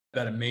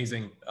that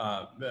amazing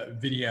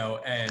video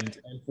and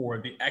for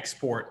the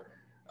export,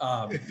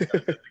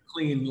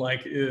 clean,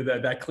 like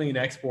that clean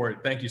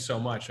export. Thank you so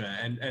much,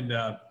 man.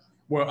 And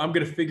well, I'm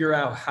gonna figure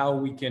out how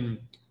we can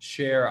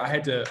share.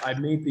 I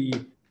made the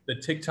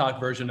TikTok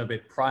version of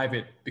it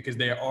private because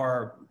they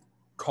are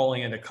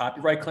calling it a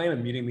copyright claim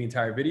and muting the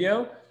entire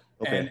video.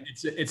 Okay. And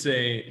it's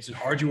an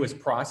arduous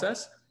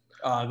process.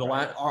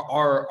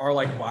 Our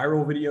like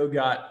viral video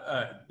got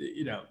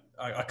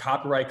a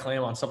copyright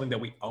claim on something that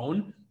we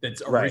own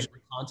that's original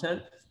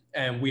content,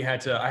 and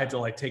I had to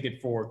like take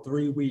it for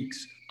 3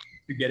 weeks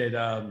to get it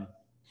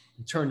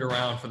turned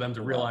around for them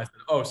to realize that,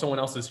 oh, someone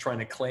else is trying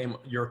to claim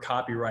your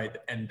copyright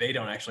and they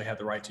don't actually have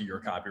the right to your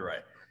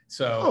copyright.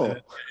 So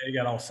it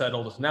got all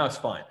settled. Now it's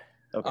fine.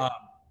 Okay.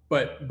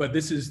 But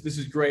this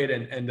is great,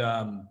 and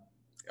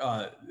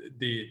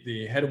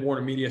the head of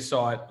Warner Media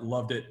saw it,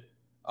 loved it.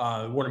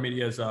 Warner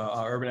Media is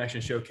a Urban Action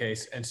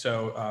Showcase, and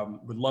so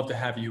would love to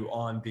have you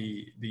on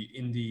the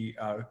indie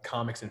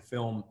comics and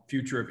film,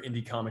 future of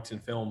indie comics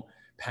and film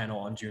panel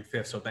on June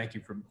 5th. So thank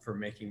you for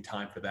making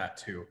time for that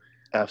too.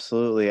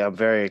 Absolutely, I'm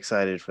very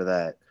excited for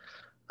that.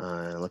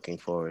 Looking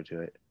forward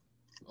to it.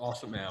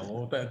 Awesome, man.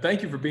 Well,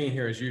 thank you for being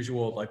here as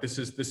usual. Like this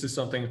is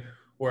something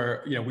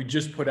where we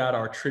just put out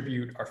our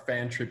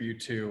fan tribute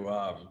to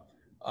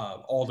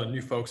all the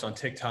new folks on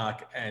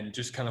TikTok, and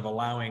just kind of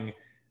allowing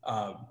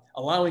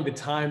the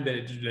time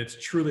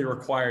that's truly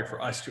required for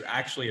us to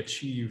actually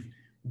achieve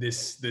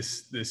this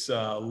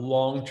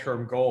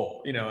long-term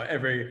goal.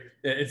 Every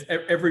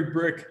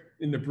brick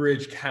in the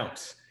bridge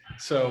counts.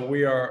 So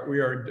we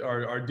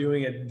are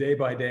doing it day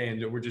by day,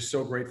 and we're just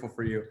so grateful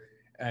for you.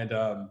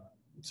 And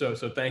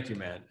so thank you,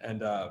 man.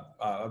 And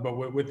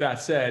but with that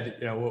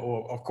said,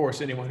 of course,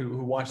 anyone who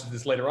watches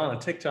this later on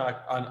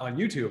TikTok, on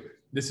YouTube,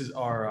 this is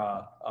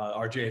our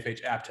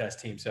JFH app test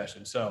team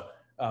session. So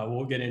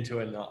we'll get into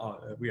it. And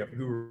we have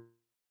Guru,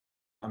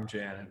 I'm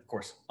Jan, and of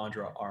course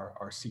Andra,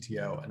 our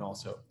CTO and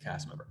also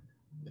cast member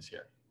this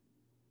year.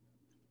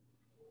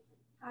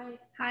 Hi.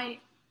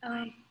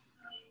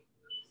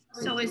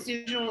 So as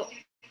usual.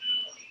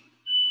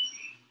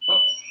 Oh,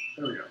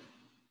 there we go.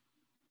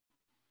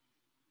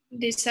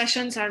 These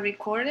sessions are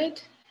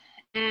recorded,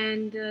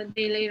 and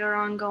they later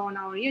on go on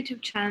our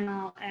YouTube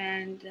channel.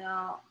 And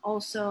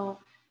also,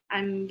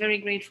 I'm very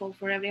grateful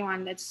for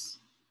everyone that's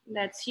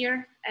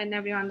here and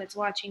everyone that's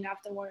watching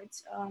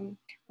afterwards.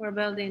 We're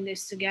building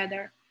this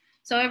together.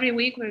 So every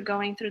week we're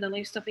going through the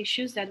list of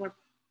issues that were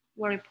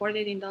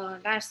reported in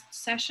the last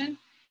session,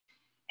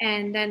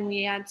 and then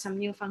we add some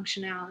new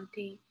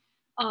functionality.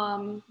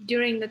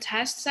 During the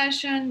test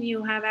session,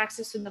 you have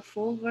access to the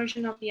full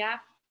version of the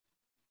app.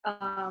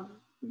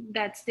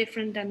 That's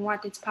different than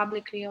what it's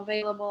publicly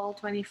available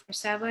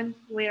 24/7.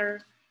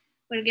 We're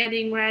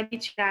getting ready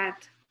to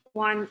that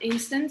one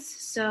instance.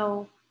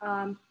 So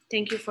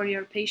thank you for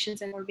your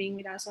patience and for being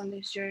with us on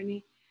this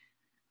journey.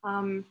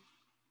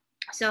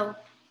 So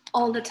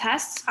all the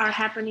tests are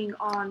happening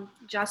on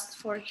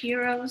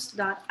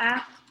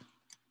justforheroes.app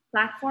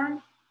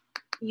platform.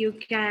 You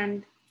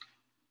can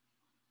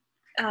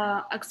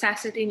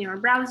access it in your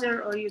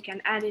browser, or you can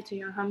add it to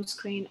your home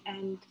screen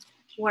and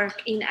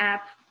work in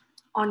app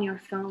on your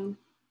phone,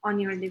 on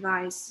your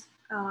device,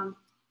 on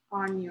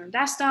your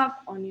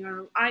desktop, on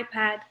your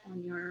iPad,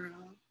 on your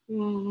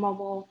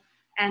mobile,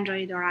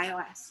 Android or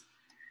iOS.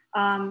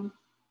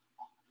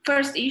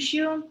 First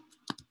issue,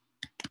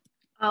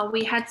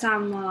 we had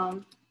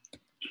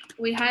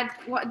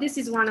this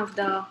is one of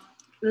the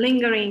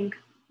lingering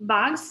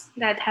bugs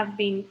that have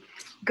been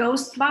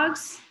ghost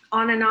bugs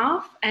on and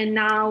off, and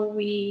now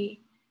we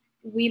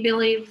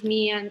believe,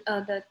 me and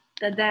the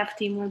dev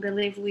team, we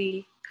believe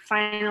we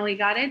finally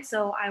got it.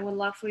 So I would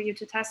love for you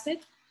to test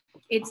it.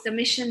 It's the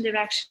mission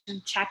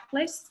direction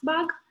checklist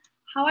bug,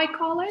 how I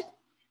call it.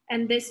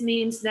 And this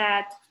means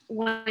that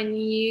when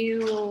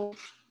you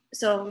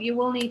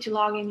will need to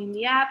log in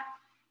the app,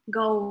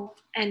 go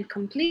and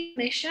complete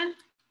mission,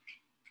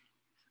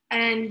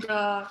 and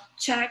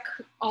check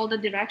all the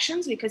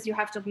directions, because you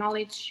have to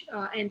acknowledge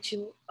and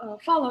to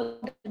follow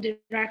the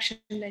direction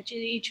that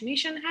each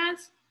mission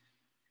has,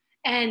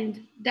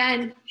 and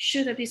then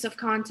shoot a piece of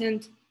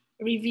content,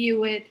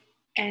 review it,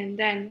 and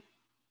then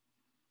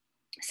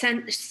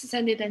send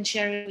it and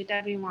share it with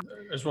everyone.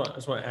 I just want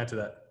to add to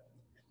that.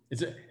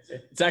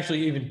 It's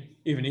actually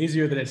even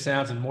easier than it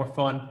sounds and more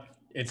fun.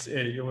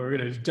 We're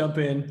gonna jump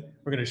in,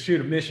 we're gonna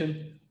shoot a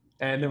mission,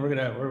 and then we're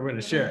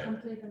gonna share it.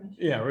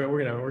 Yeah,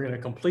 we're gonna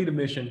complete a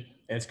mission,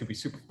 and it's gonna be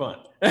super fun.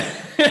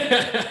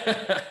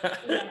 Yeah,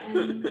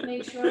 and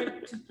make sure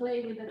to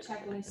play with the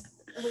checklist,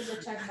 with the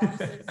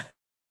checkboxes.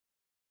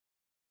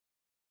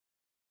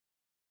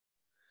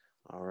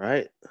 All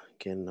right,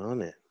 getting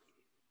on it.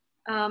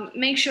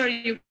 Make sure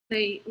you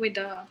play with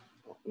the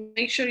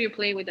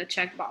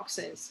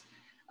checkboxes.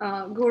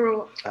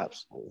 Guru.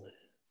 Absolutely.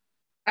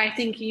 I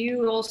think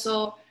you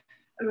also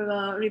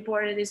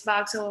reported this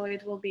bug, so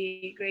it will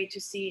be great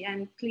to see.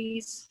 And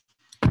please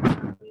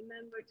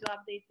remember to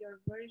update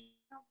your version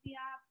of the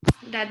app.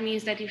 That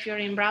means that if you're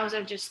in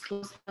browser, just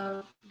close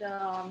the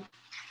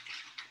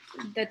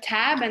the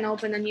tab and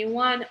open a new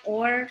one,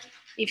 or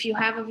if you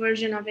have a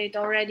version of it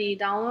already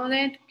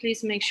downloaded,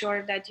 please make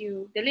sure that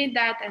you delete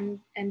that and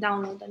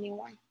download a new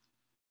one.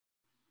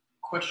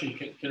 Question,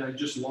 can I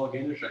just log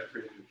in or should I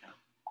create a new account?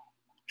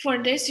 For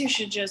this, you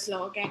should just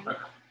log in. Okay.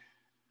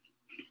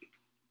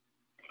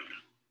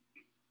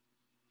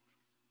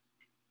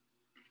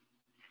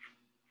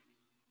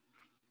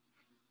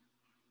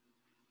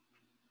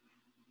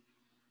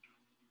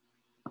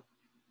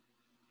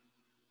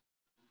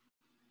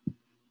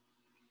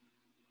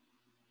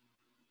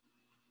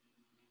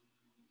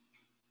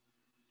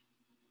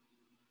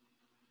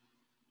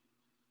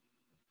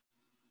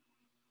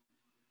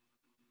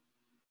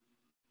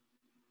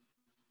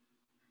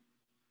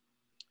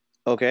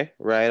 Okay,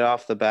 right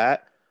off the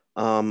bat,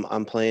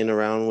 I'm playing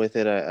around with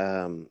it,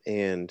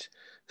 and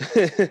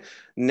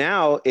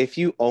now if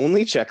you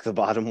only check the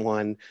bottom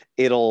one,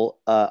 it'll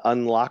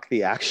unlock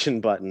the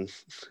action button.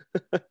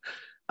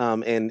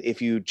 And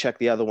if you check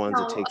the other ones,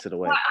 No, it takes it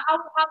away. How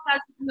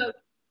does it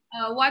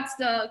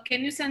look?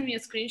 Can you send me a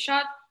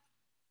screenshot?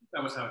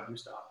 That was how it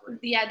used to operate.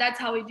 Yeah, that's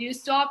how it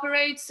used to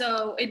operate.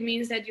 So it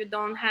means that you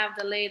don't have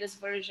the latest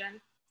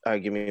version. All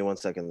right, give me 1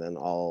 second, then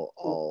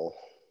I'll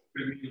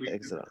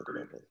exit out and go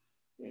back in.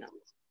 No.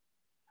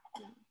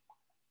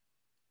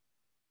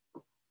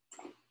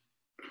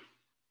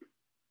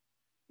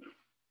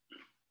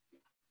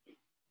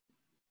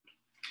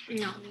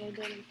 No, they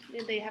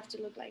don't. They have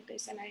to look like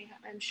this, and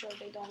I'm sure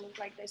they don't look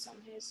like this on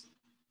his.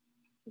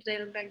 Do they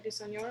look like this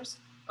on yours?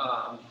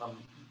 I'm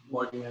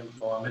logging in.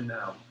 Oh, I'm in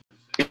now.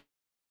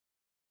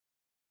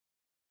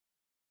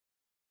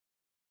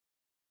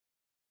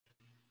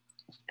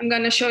 I'm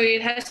gonna show you.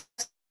 It has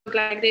to look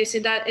like this.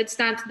 It's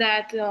not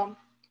that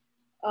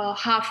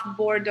half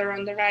border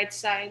on the right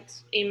side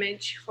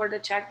image for the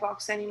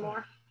checkbox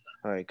anymore.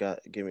 All right,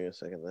 give me a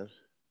second then.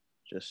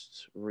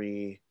 Just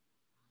redid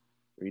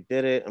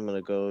it. I'm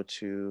gonna go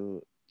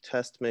to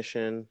test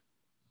mission.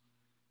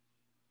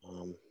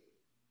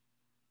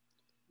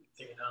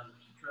 Take it down,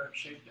 drag,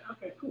 shake.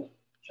 Okay, cool.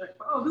 Check.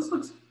 Oh,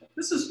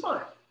 this is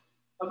fun.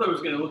 I thought it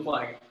was gonna look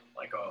like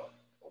a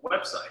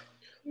website.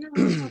 No,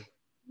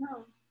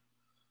 no.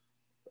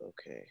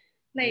 Okay.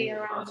 Play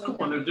around. That's cool.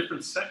 And there are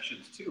different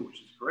sections too,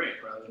 which is great.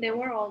 There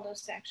were all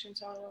those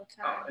sections all the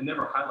time. Oh, and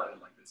never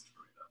highlighted like this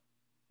for me though,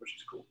 which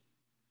is cool.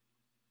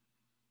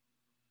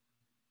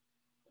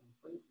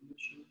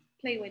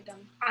 Play with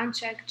them.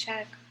 Uncheck,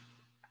 check,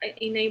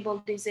 enable,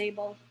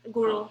 disable.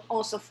 Guru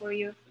also for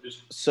you.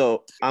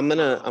 So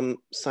I'm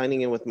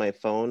signing in with my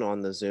phone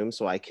on the Zoom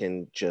so I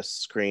can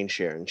just screen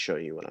share and show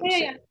you what I'm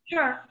saying. Yeah,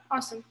 sure.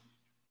 Awesome.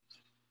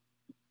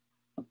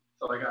 So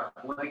I got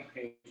a blank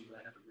page and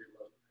I have to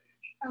reload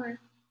the page. Okay.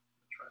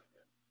 Try it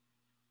again.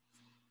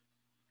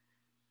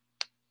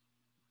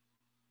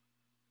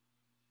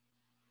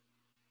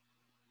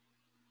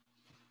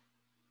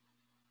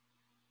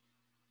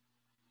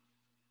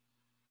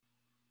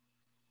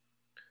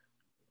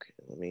 Okay,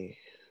 let me.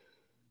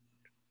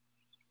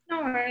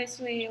 No worries,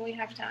 we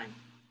have time.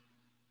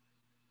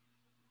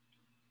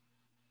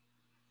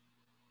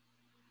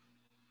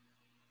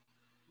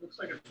 Looks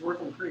like it's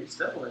working pretty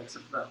steadily,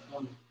 except for that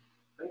one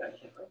thing I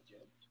can't write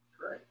yet.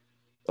 Great.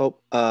 Oh,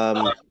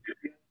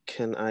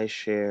 can I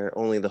share?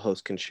 Only the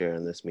host can share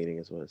in this meeting,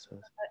 is what it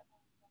says.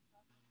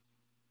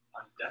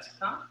 On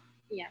desktop?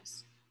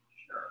 Yes.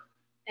 Sure.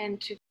 And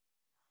to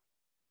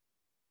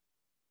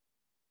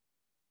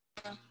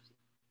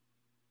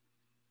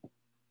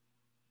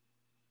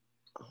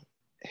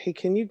Hey,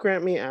 can you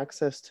grant me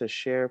access to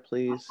share,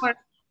 please? Of course.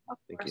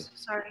 Thank you.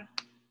 Sorry.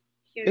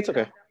 Here It's you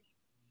go. okay.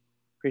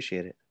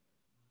 Appreciate it.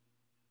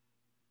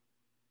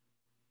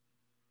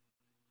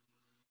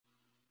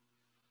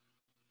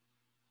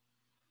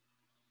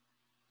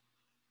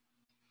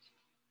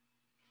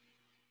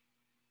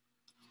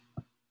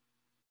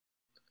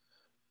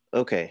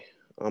 Okay,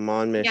 I'm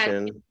on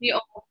mission.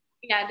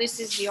 Yeah, this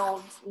is the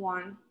old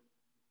one.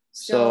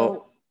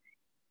 So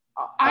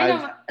I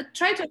don't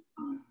try to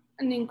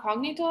an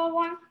incognito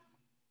one.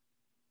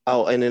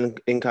 Oh, an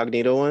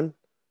incognito one?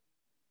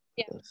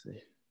 Yeah. Let's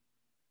see.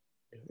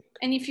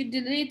 And if you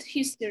delete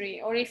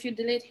history, or if you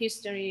delete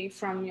history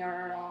from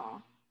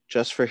your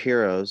Just for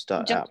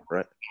heroes.app,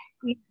 right?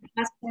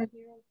 Just for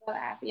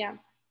heroes.app, yeah.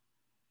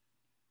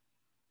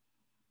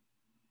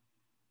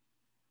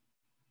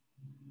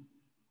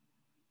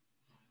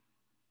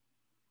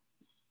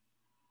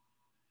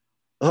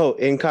 Oh,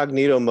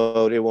 incognito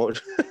mode, it won't.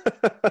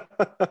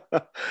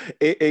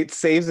 it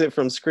saves it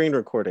from screen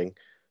recording.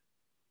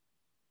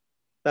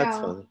 That's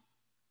funny.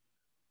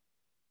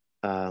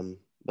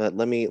 But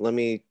let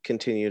me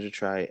continue to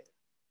try it.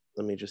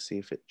 Let me just see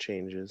if it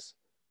changes.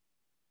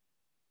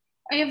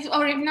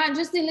 Or if not,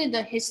 just delete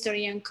the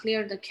history and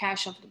clear the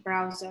cache of the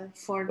browser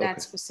for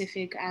that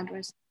specific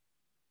address.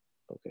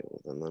 Okay,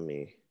 well then let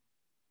me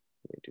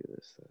do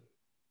this then.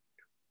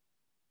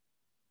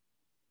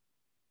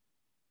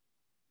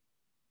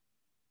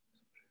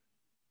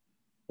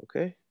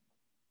 Okay.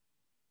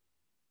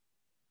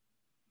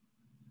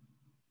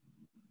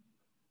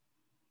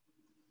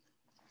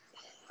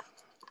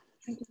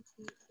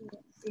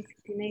 If it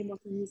enable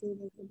to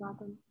disable the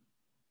button.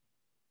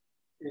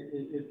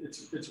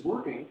 It's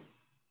working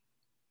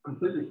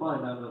completely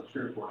fine down on the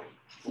screen portion.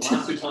 The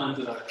last 2 times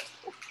that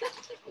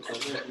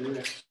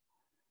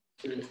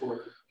it's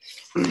working.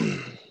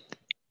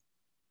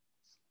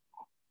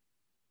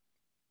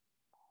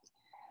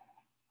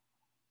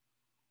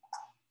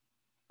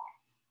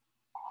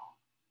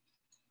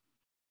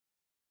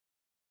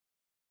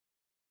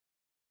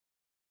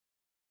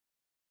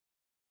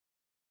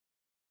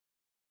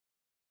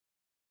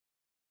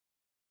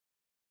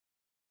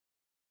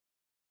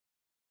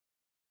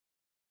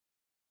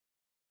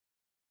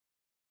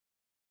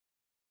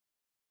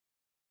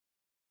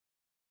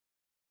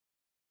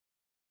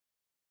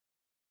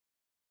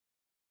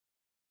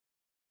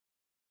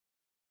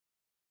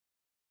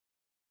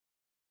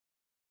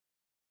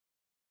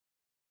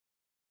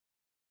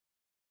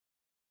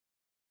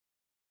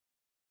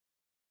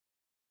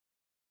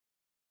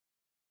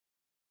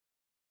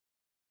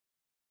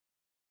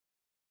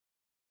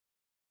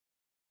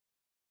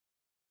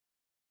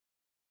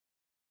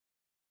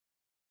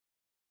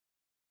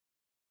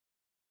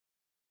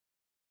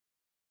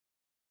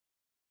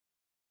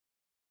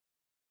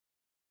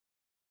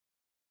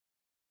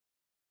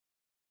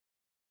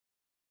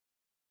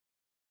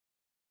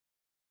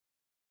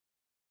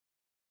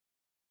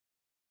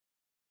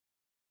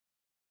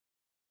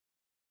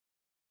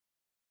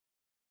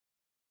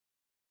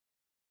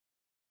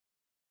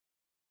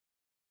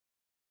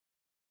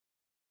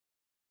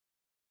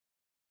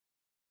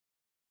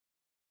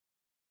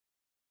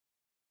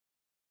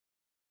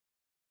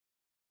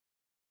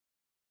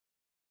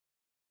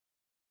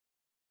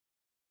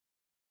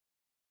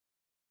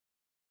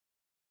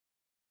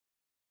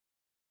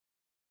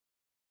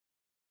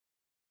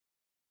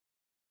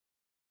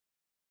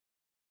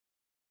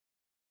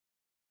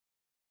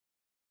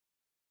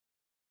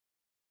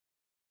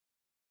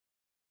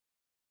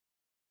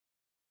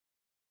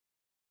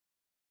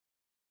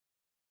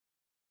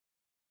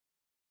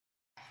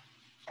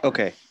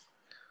 Okay.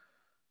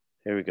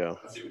 Here we go.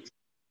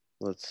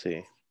 Let's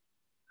see.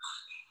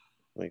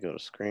 Let me go to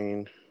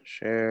screen,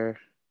 share.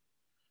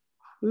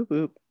 Boop,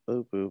 boop,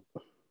 boop, boop.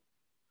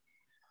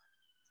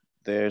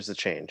 There's the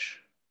change.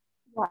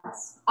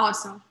 Yes,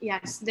 awesome.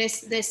 Yes,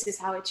 this is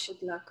how it should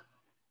look.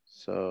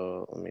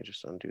 So let me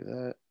just undo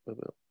that. Boop,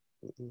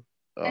 boop.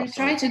 And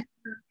Awesome.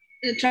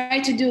 try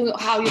to do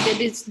how you did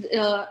this.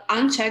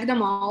 Uncheck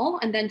them all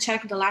and then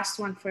check the last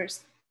one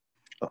first.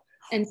 Okay.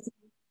 And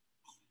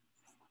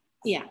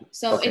yeah,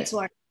 so Okay. it's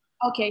working.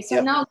 Okay, so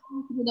Yep. now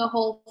go through the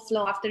whole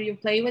flow after you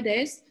play with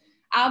this.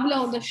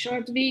 Upload a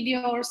short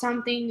video or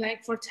something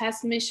like for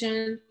test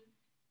mission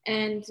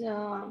and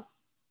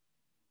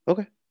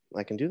Okay,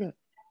 I can do that.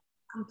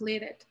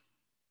 complete it.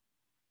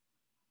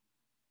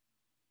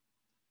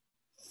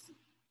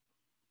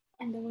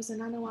 And there was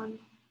another one.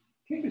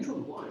 Can't control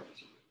the line.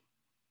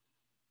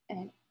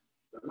 And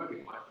That might be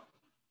my fault.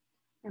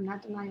 I'm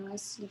not an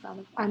iOS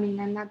developer. I mean,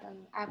 I'm not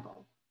an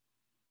Apple.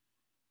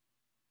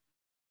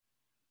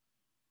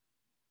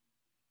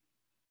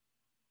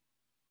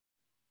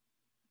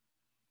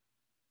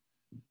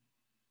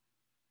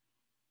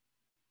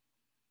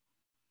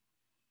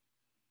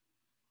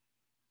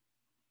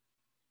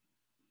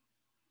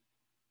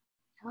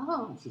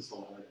 Oh, This is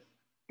all right.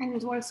 and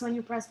it works when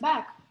you press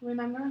back,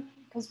 remember?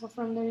 Because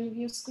from the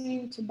review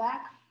screen to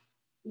back,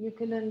 you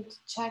couldn't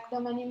check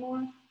them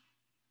anymore.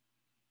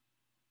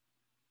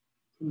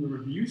 From the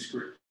review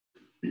screen.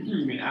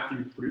 You mean after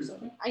you produce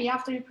something?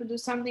 After you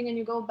produce something and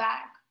you go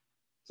back.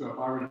 So if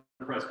I were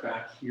to press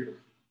back here,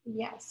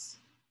 Yes.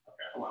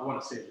 okay, I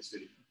want to save this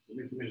video.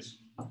 Let me just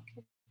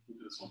do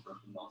this one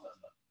first and I'll test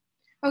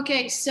that.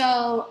 Okay,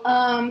 so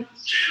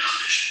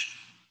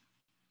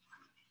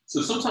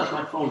So sometimes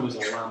my phone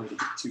doesn't allow me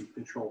to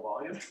control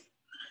volume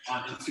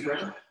on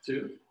Instagram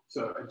too.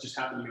 So it just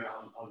happened to me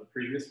on the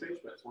previous page,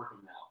 but it's working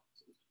now.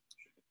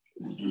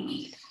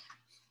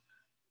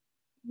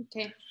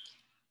 okay.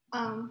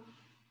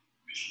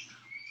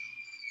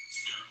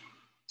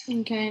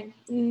 Okay.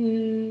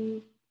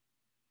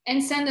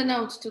 And send a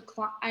note to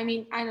I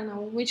mean, I don't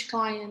know which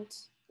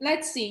client.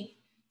 Let's see.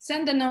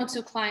 Send a note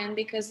to client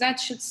because that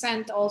should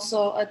send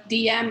also a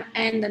DM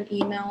and an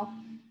email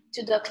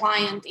to the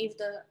client if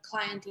the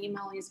client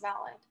email is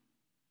valid.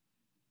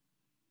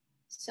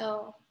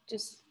 So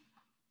just.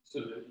 So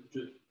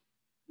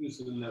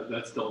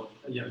that's still,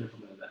 you haven't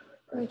implemented that,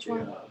 right? Which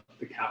one?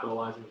 The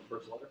capitalizing the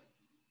first letter.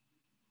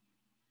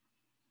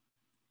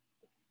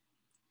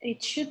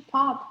 It should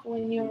pop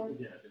when you're.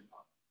 Yeah, it did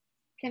pop.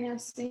 Can you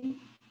see?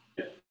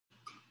 Yeah.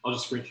 I'll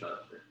just screenshot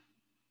it there.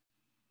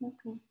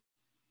 Okay.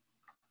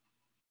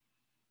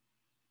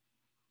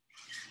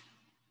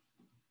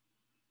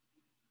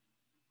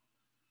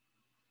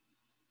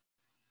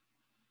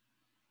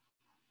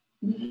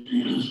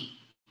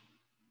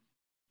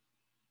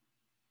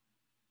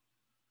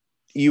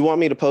 You want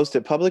me to post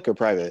it public or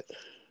private?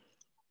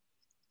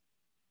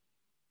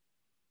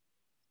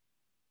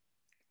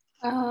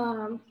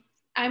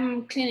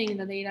 I'm cleaning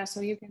the data, so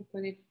you can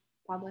put it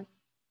public.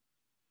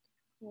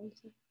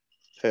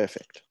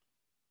 Perfect.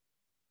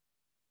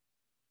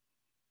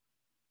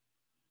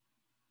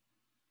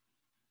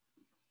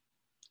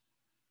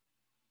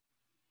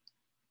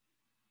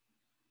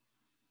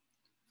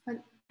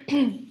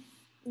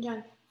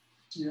 John,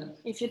 Yeah.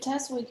 if you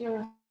test with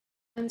your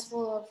hands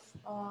full of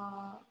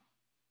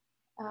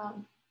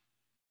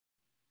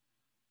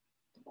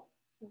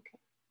okay.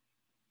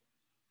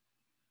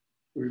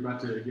 We're about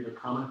to give a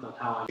comment on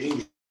how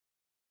I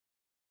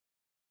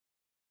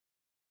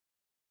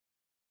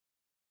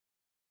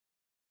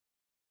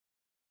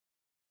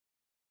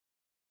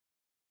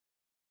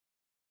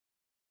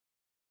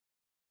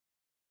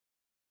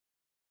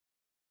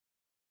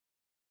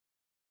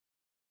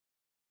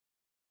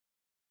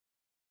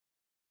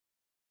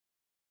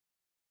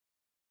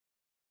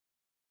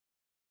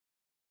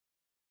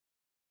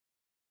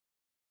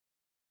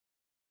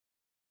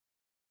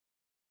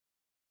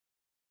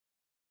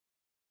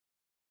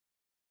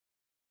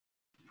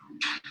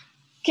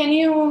Can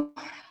you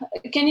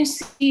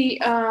see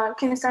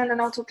can you send a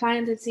note to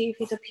client and see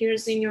if it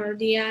appears in your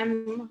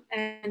DM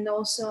and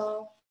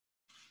also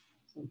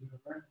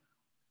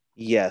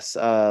Yes,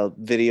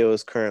 video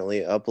is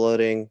currently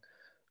uploading.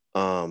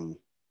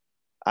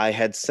 I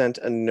had sent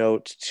a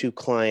note to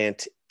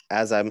client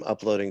as I'm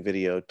uploading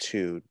video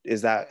too.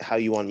 Is that how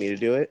you want me to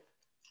do it?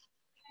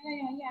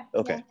 yeah.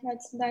 Okay. Yeah,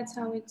 that's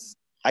how it's.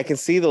 I can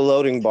see the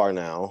loading bar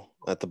now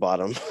at the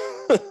bottom.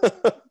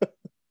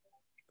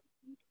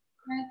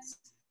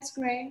 That's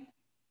great.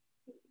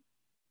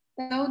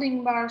 The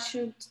loading bar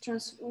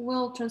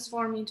will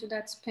transform into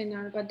that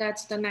spinner, but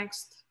that's the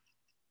next.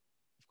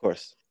 Of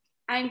course.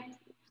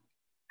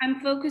 I'm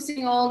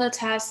focusing all the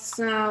tests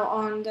now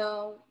on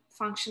the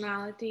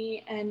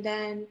functionality, and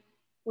then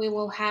we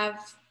will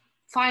have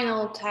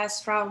final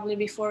tests probably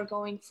before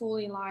going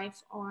fully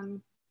live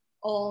on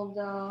all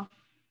the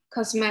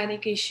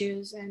cosmetic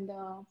issues and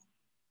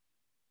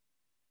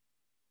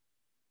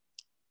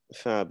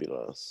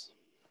Fabulous.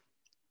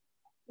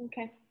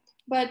 okay.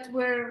 But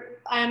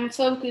I'm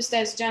focused,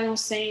 as Jen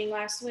was saying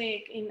last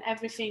week, in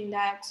everything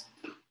that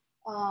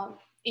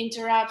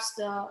interrupts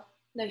the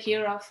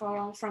hero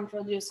from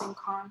producing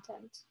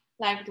content,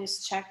 like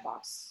this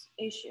checkbox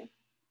issue.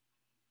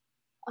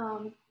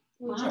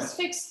 We just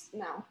fixed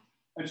now.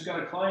 I just got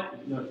a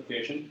client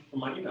notification from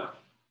my email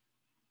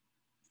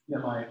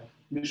that my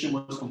mission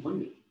was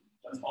completed.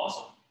 That's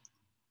awesome.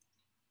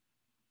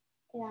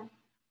 Yeah.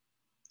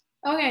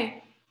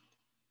 Okay.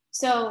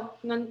 So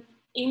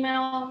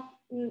email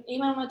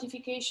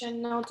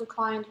notification note to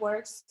client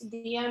works.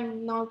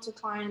 DM note to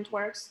client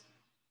works.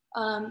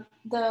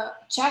 The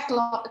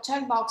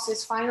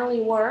checkboxes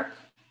finally work.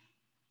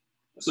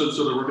 So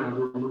they're working on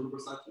removable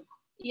section?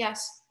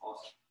 Yes.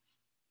 Awesome.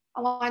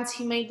 Once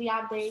he made the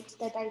update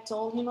that I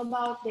told him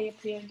about, they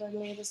appeared the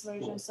latest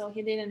version, cool. So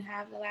he didn't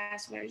have the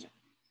last version.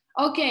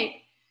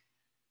 Okay.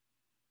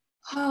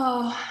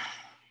 Oh.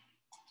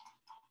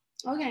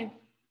 Okay.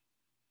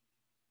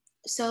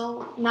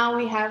 So now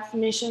we have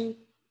mission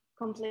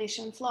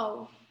completion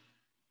flow.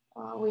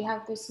 We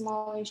have the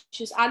small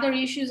issues. Other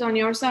issues on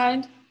your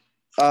side?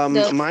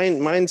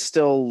 Mine's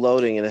still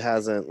loading and it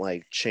hasn't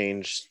like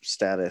changed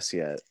status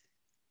yet.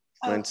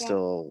 Mine's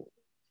still,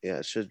 yeah,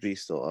 it should be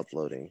still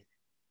uploading.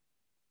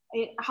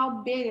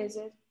 How big is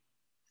it?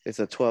 It's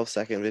a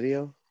 12-second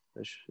video.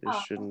 It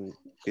shouldn't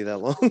be that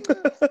long.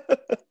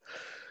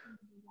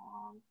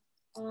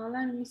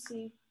 Let me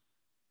see.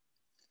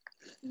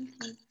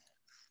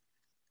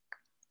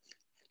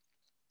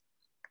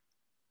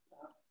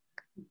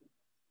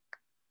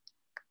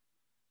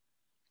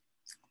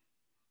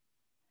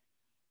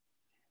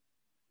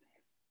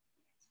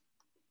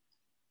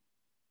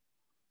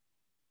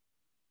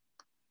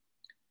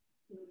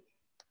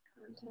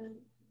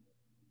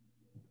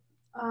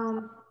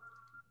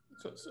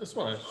 So I just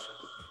want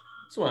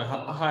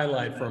to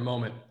highlight for a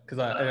moment, because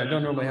I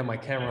don't normally have my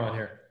camera on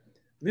here.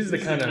 This is the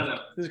kind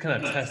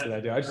of test that I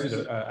do. I just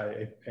did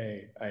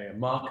a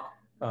mock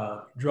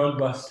drug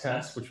bust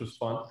test, which was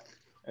fun,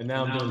 and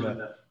now I'm doing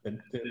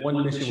the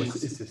one mission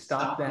is to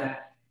stop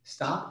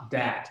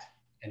that,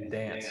 and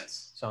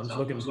dance. So I'm just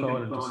looking at the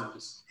phone and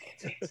just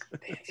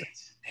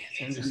dance.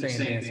 I'm just saying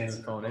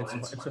dancing on the phone.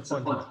 It's a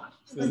fun time.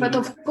 But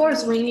of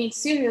course, we need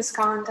serious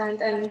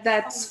content, and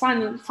that's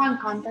fun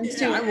content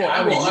too.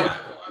 Yeah.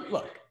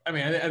 Look, I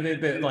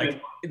mean,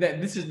 like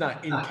that. This is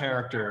not in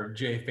character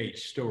JFH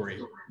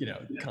story,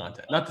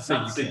 content. Not to say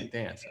you can't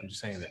dance. I'm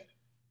just saying that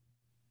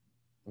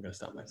I'm gonna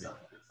stop my video.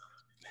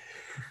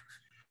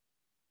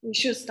 We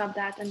should stop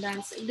that and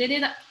dance. Did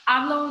it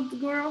upload,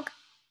 girl?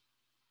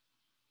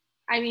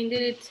 I mean,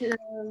 did it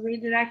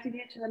redirect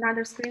you to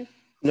another screen?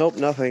 Nope,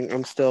 nothing.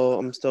 I'm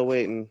still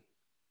waiting.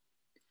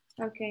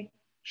 Okay.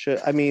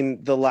 I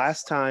mean, the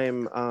last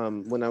time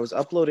when I was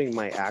uploading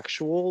my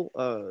actual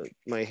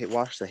my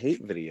Watch the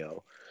Hate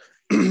video,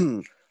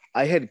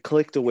 I had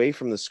clicked away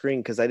from the screen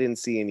because I didn't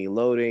see any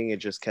loading. It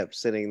just kept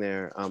sitting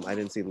there. I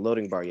didn't see the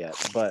loading bar yet.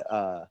 But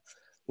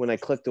when I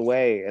clicked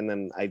away and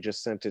then I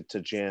just sent it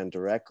to Jan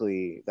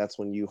directly, that's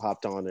when you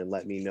hopped on and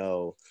let me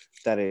know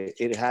that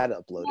it had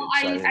uploaded. Well,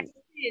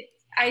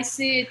 I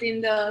see it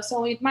in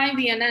so it might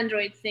be an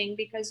Android thing,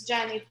 because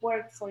Jan, it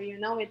worked for you.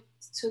 No, it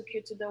took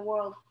you to the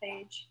world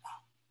page.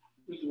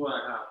 This is what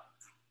I have.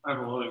 I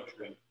have a loading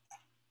screen.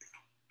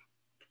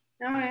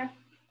 Oh yeah.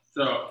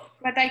 So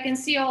But I can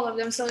see all of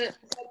them, so the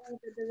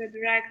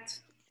redirect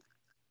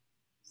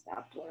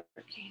stopped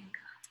working.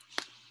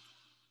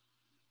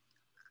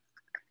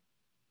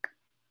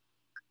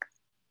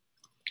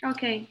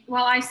 Okay,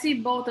 well, I see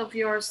both of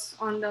yours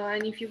on the,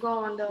 and if you go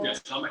on the...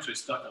 Yes, I'm actually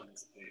stuck on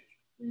this page.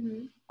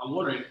 Mm-hmm. I'm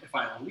wondering if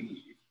I leave.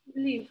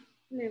 Leave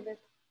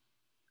it.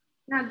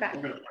 Not bad.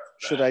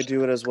 Should I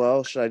do it as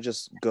well? Should I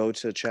just go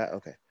to chat?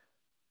 Okay.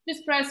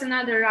 Just press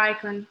another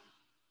icon.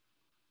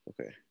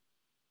 Okay.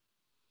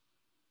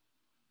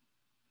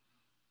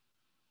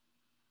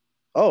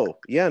 Oh,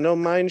 yeah, no,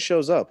 mine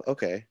shows up.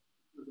 Okay.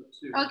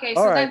 Okay,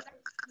 all so right. that's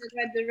the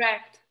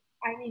redirect.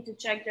 I need to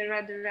check the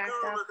redirect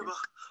after.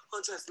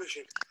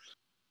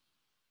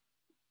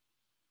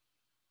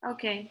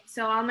 Okay,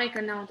 so I'll make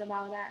a note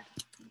about that.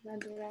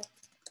 Redirect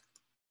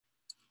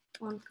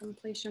on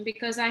completion,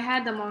 because I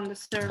had them on the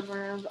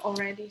server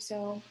already,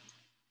 so.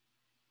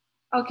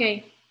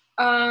 Okay,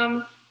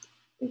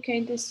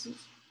 okay, this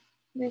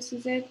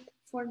is it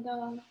for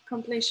the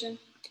completion.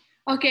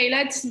 Okay,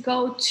 let's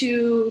go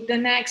to the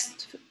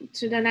next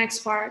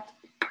part.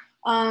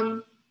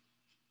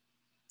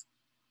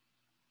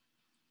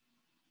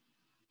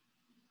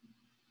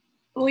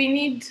 We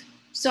need,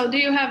 so do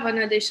you have an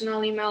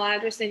additional email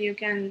address that you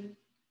can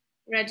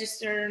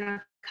register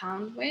an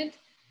account with?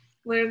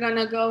 We're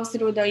gonna go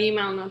through the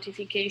email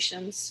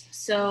notifications.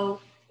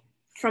 So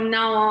from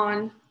now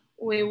on,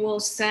 we will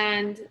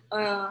send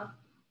a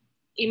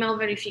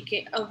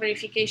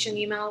verification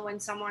email when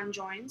someone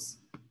joins.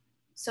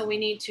 So we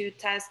need to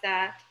test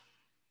that.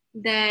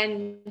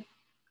 Then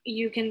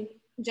you can,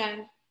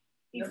 Jen,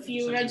 if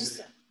you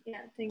register,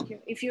 yeah, thank you.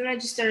 If you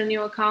register a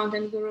new account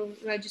and Guru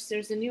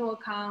registers a new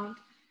account,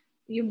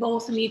 you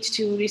both need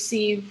to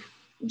receive,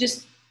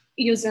 just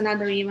use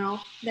another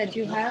email that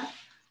you have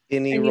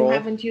and you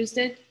haven't used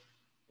it.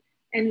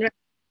 And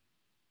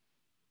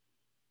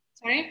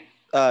sorry?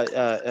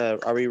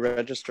 Are we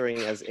registering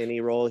as any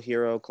role,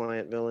 hero,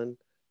 client, villain?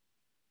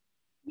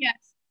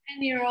 Yes,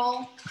 any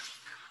role.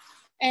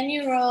 Any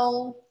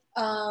role,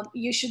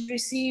 you should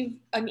receive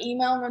an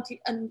email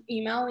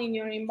in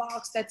your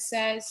inbox that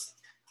says,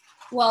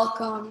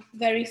 welcome,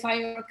 verify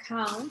your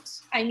account.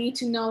 I need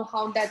to know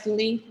how that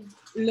link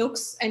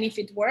looks and if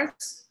it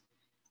works.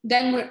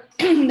 Then we're,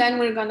 then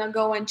we're gonna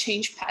go and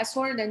change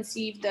password and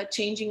see if the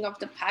changing of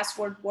the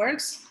password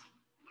works.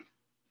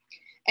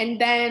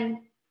 And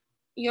then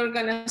you're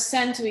gonna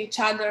send to each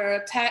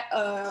other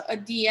a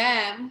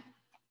DM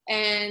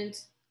and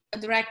a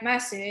direct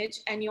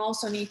message, and you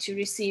also need to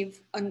receive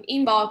an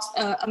inbox,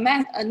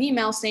 an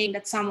email saying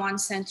that someone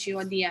sent you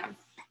a DM.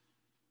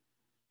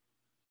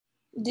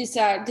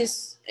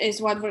 This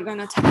is what we're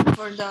gonna take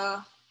for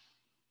the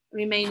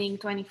remaining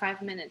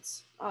 25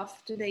 minutes of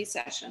today's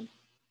session.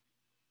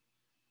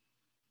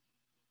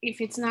 If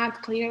it's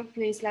not clear,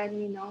 please let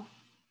me know.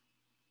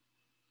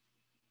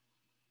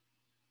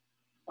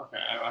 Okay,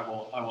 I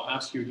will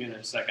ask you again in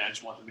a second. I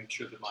just want to make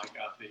sure that I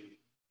got the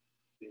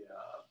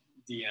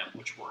DM,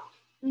 which worked,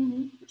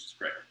 which is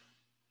great.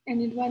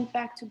 And it went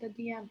back to the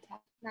DM tab,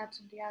 not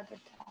to the other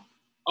tab.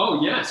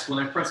 Oh yes, when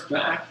I pressed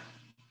back,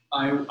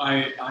 I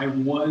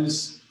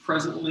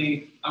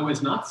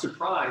was not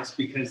surprised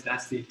because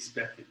that's the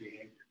expected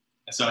behavior.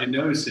 And so I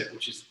noticed it,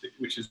 which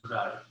is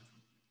about it.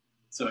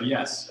 So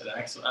yes, it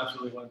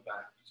absolutely went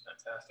back, which is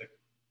fantastic.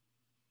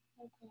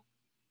 Okay.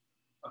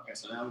 Okay,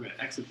 so now I'm going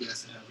to exit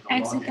this and I'm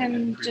going to log in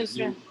and create just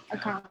a new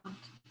account.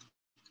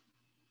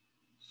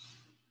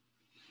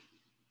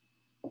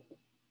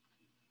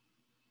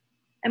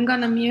 I'm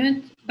gonna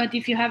mute, but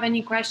if you have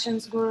any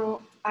questions, Guru,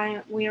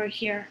 we are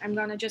here. I'm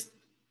gonna just,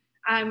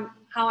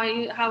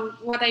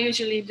 what I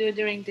usually do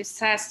during this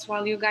test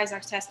while you guys are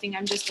testing,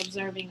 I'm just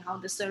observing how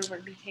the server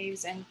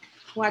behaves and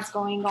what's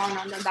going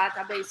on the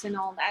database and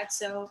all that.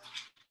 So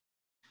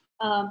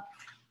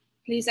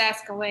please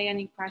ask away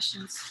any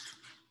questions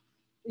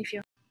if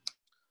you.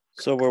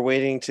 So we're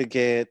waiting to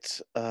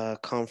get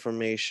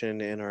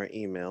confirmation in our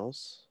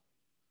emails.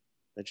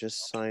 I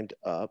just signed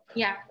up.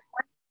 Yeah.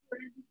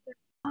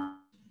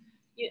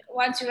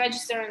 Once you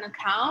register an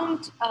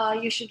account,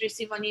 you should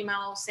receive an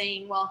email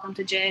saying, welcome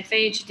to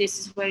JFH. This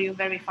is where you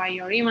verify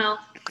your email.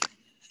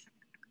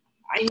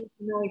 I need to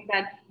know if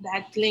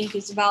that link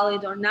is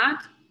valid or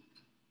not.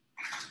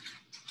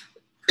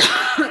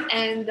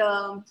 And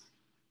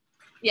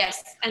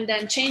yes, and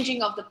then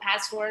changing of the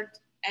password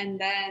and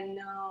then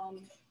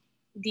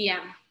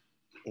DM.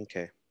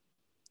 Okay.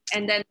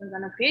 And then we're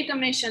gonna create a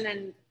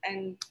mission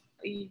and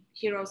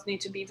heroes need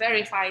to be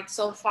verified.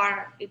 So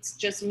far, it's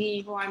just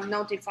me who I'm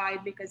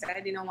notified because I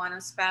didn't want to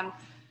spam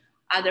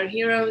other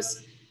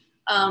heroes.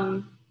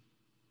 Yeah,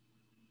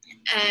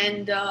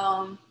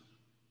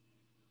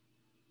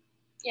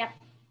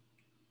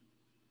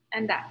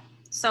 and that.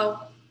 So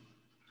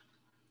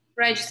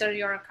register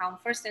your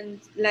account first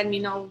and let me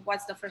know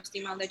what's the first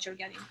email that you're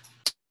getting.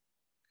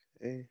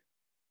 Okay.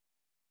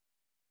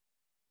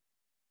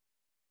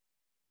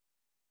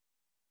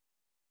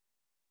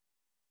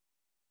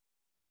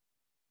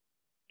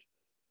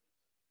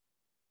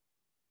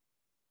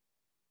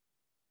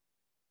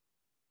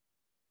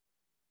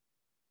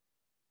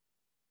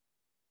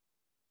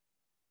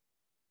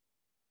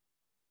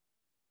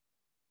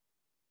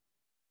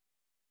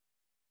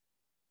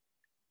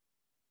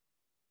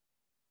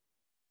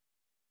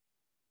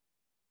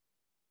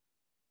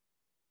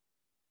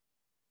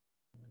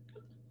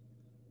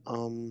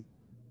 Did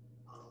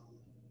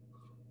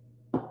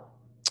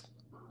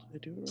I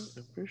do it right?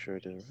 I'm pretty sure I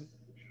did it right.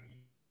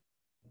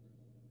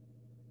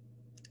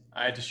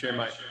 I had to share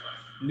my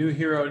new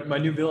hero, my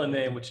new villain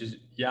name, which is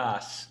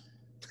Yas,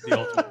 the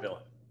ultimate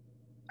villain.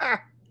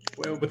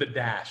 With a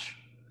dash.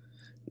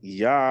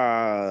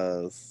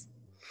 Yes.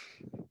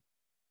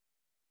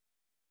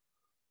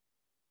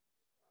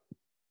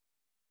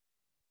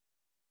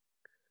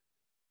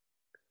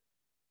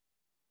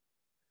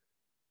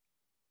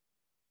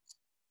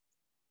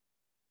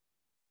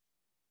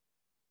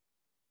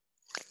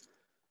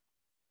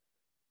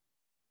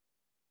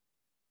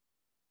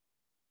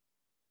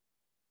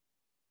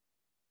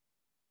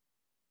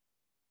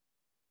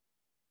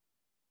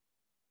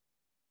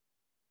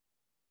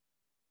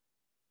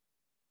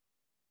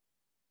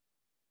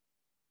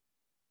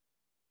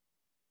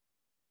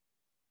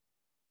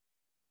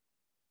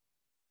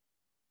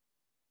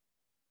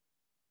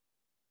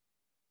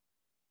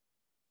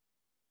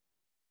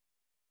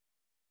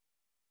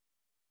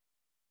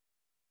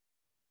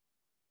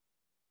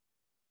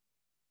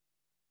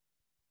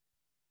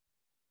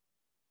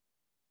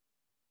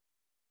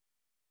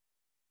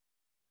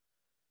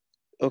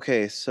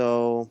 Okay,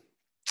 so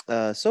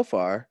so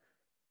far,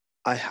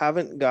 I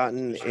haven't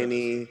gotten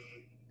any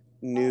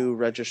new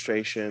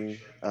registration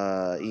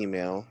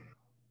email,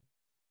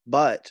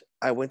 but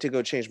I went to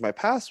go change my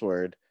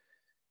password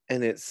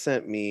and it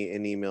sent me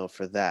an email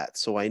for that.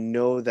 So I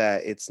know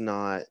that it's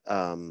not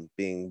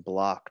being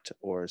blocked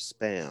or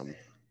spam.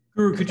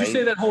 Guru, could you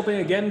say that whole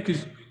thing again?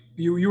 Because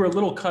you were a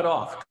little cut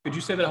off. Could you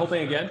say that whole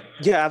thing again?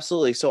 Yeah,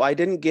 absolutely. So I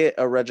didn't get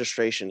a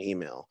registration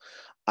email.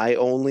 I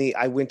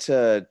went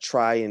to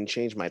try and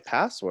change my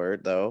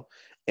password though,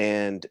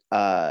 and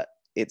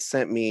it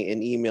sent me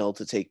an email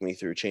to take me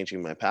through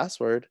changing my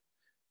password,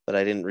 but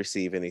I didn't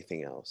receive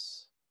anything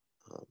else.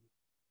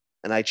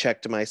 And I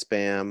checked my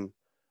spam.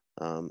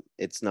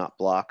 It's not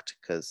blocked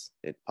because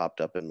it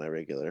popped up in my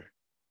regular.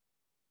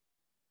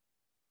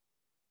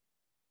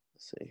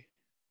 Let's see.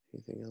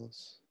 Anything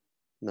else?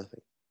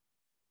 Nothing.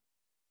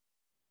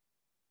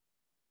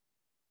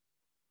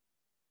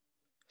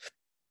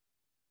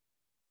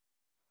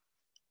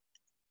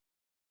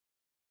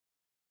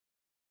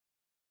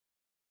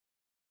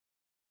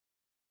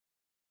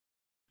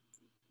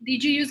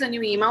 Did you use a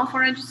new email for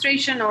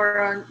registration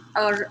or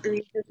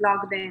you just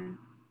logged in?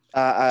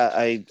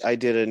 I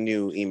did a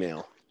new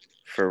email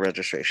for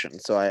registration.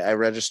 So I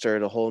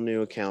registered a whole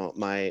new account.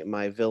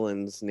 My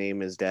villain's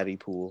name is Daddy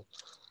Pool.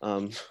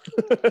 And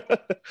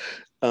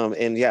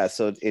yeah,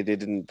 so it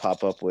didn't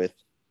pop up with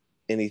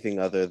anything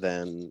other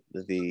than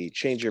the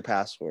change your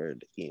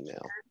password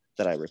email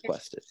that I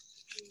requested.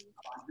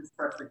 Just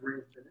press the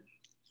green finish.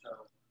 So.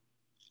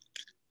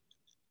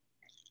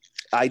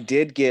 I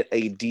did get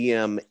a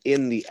DM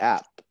in the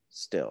app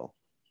still.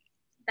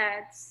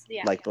 That's,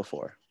 yeah. Like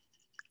before.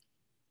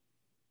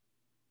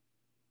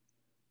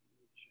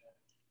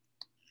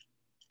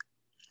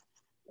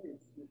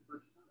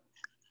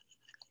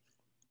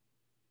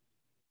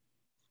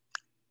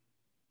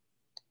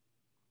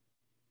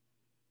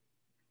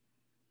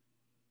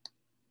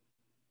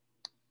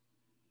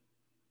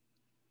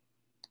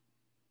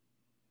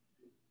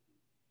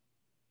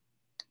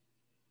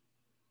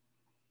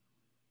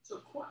 So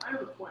I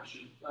have a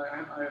question.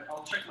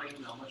 I'll check my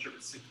email. I'm not sure if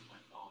it's synced with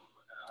my phone,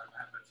 but I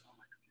have it on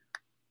my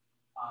computer.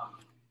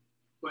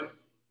 But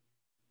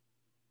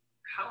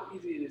how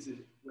easy is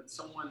it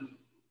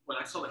when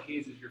I saw the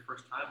haze as your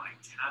first time, I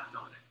tapped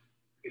on it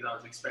because I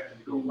was expecting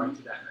to go right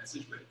to that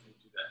message, but it didn't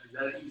do that. Is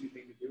that an easy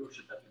thing to do, or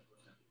should that be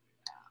pushed out?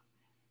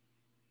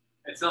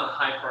 It's not a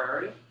high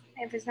priority.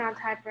 If it's not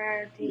high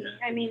priority,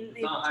 yeah. I mean,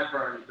 it's not high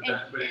priority for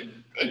that. But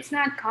it's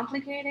not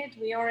complicated.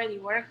 We already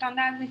worked on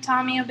that with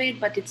Tommy a bit,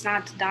 but it's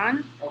not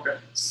done. Okay.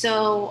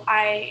 So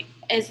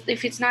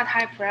if it's not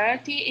high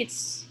priority,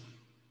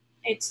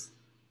 it's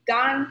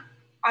done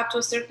up to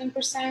a certain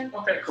percent.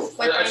 Okay, cool.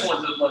 I just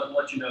wanted to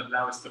let you know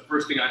that was the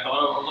first thing I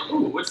thought of. I was like,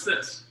 ooh, what's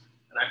this?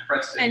 And I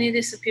pressed it. And it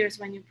disappears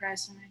when you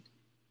press on it.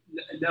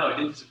 No, it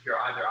didn't disappear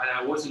either. And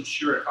I wasn't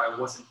sure if I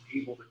wasn't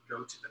able to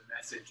go to the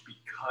message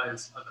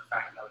because of the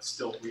fact that I was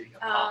still reading a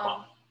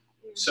pop-up.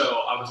 So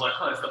I was like,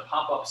 is the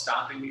pop-up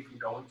stopping me from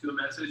going to the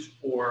message,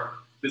 or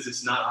does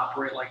this not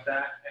operate like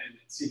that? And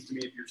it seems to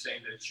me if you're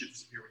saying that it should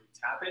disappear when you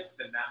tap it,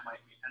 then that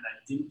might be, and I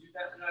didn't do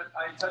that when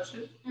I touched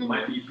it. It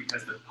might be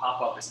because the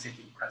pop-up is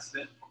taking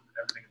precedent over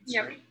everything in the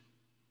screen.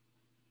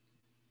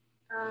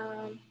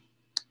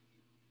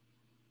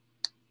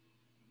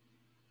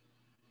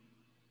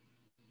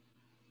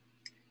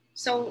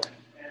 So.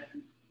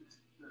 And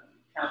the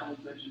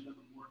capitalization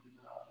doesn't work in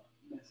the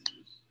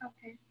messages.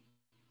 Okay.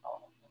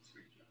 I'll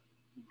screenshot.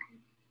 Okay.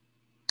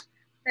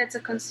 That's a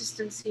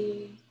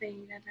consistency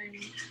thing that I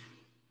need.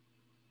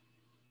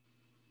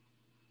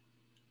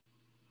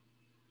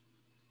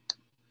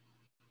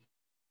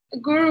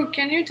 Guru,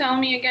 can you tell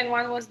me again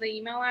what was the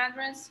email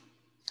address?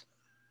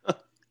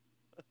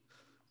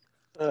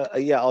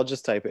 Yeah, I'll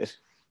just type it.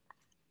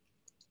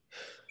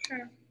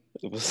 Sure.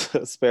 It was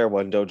a spare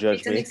one. Don't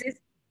judge me.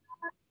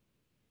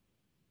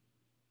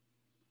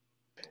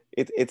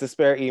 It's a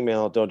spare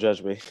email. Don't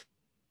judge me.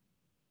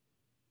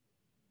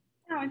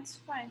 No, it's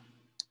fine.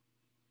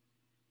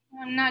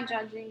 I'm not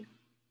judging.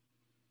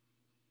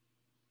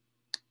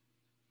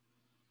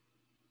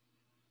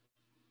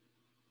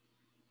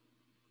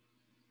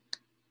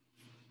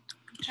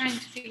 I'm trying to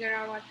figure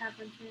out what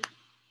happened here.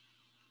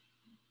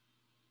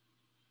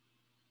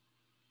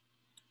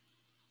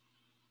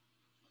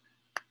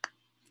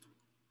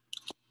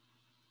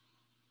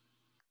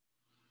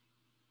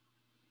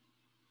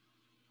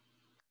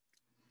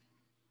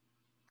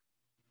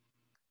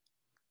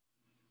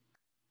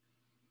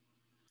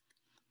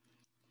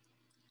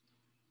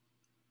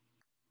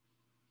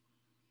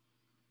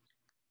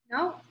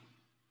 No.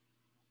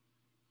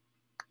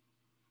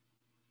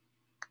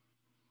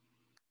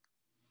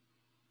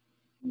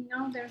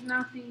 No, there's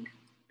nothing.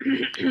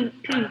 I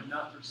have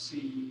not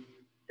received.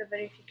 The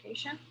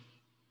verification.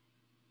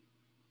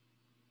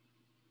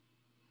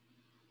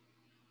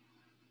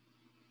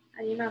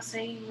 An email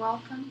saying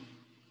welcome.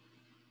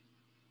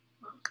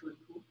 That's really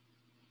cool.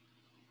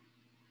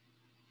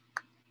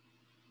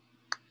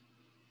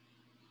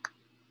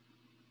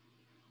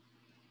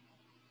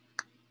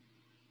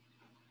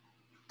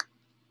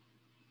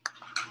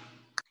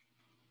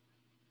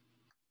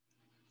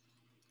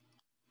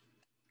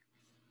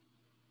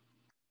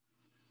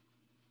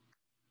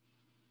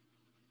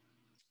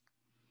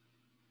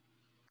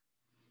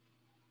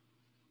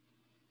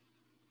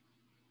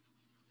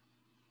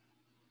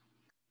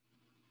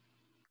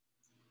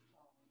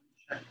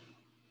 Check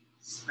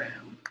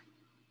spam.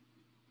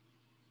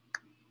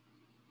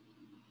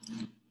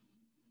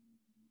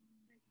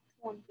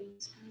 Won't be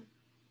spam.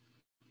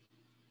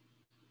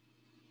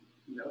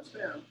 No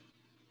spam.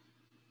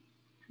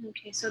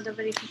 Okay, so the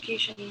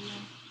verification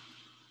email.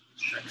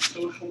 Check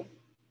social.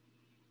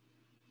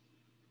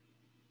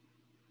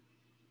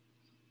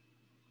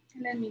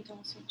 Let me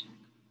also check.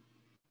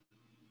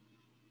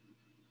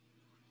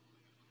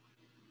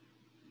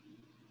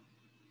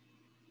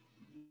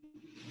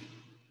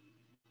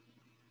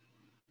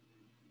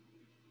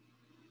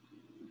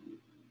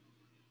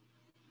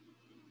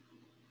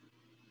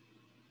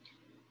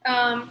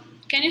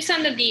 Can you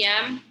send a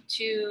DM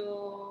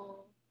to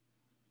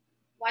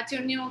what's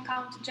your new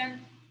account, Jen?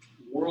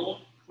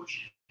 World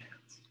push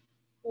hands.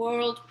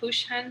 World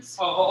Push Hands.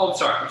 Oh, I'm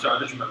sorry. I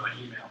just remember my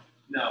email.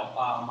 No,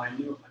 my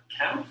new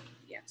account.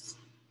 Yes.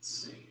 Let's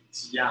see.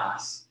 It's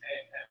Yas.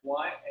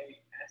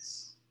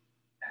 YASS.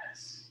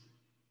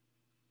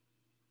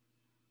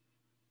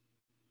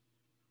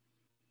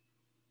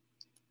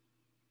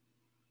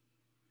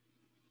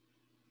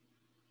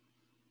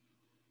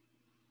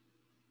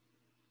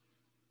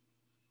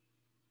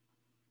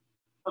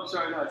 I'm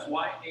sorry, no, it's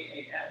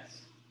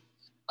YAAS.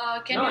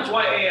 Can It's you,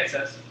 YASS.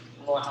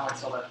 I don't know how I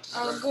spell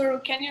that. Guru,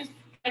 can you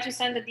try to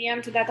send a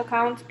DM to that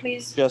account,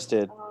 please? Just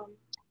did. Okay.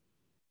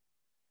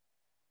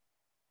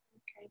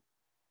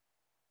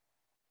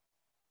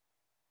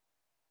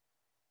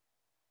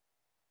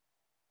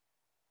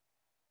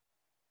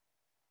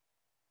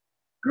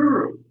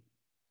 Guru,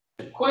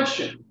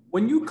 question.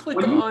 When you click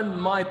on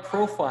my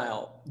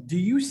profile, do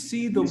you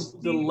see the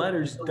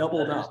letters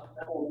doubled up?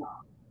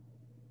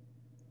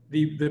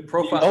 The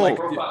profile,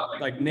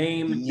 like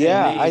name.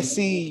 Yeah, and name, I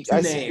see. two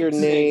I see your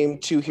names. name,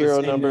 two hero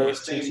Same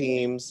numbers, name. two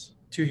teams.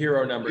 Two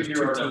hero numbers,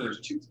 two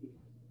teams.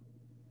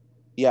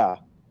 Yeah.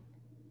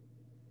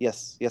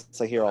 Yes,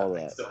 I hear all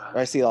that. Or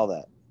I see all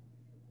that.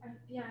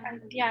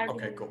 Yeah.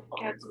 Okay, cool.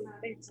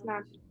 It's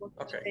not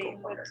Okay, today,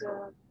 cool. but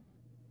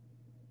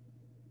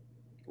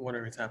I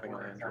wonder if it's happening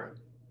on Android.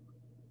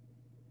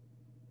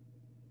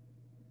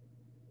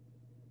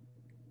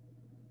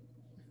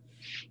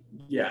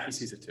 Yeah, he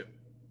sees it too.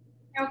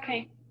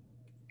 okay.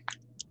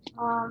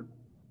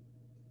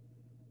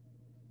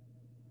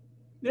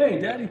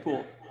 Hey, Daddy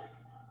Pool.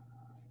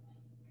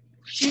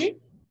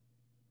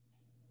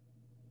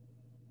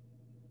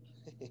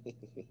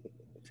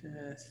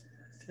 Test.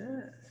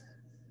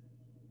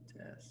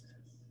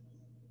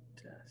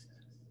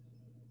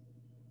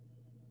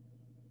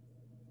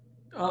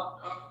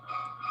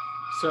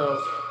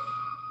 So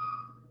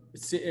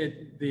his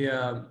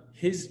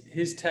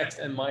text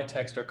and my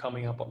text are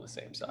coming up on the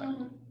same side.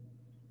 Mm-hmm.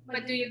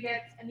 But do you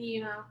get an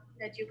email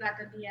that you got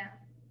a DM?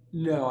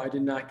 No, I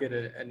did not get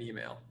an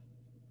email.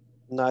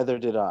 Neither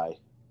did I.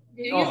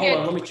 Hold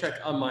on. Let me check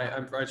on my.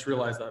 I just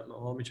realized that.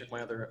 Let me check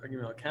my other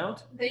email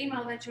account. The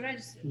email that you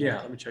registered.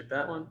 Yeah, let me check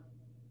that one.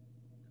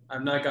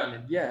 I've not gotten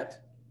it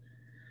yet.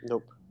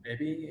 Nope.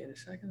 Maybe in a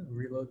second.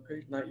 Reload the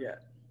page. Not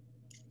yet.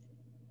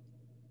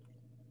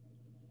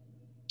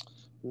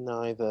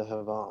 Neither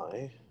have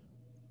I.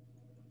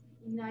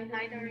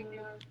 Neither in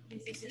your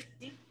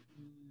BCC.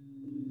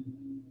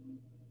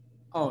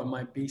 Oh, in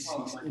my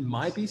BCC. In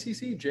my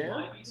BCC jam?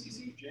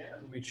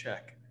 Let me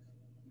check.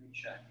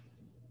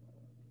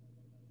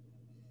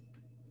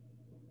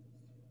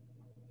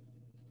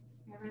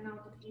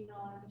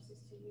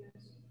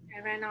 I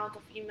ran out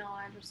of email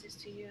addresses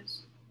to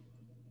use.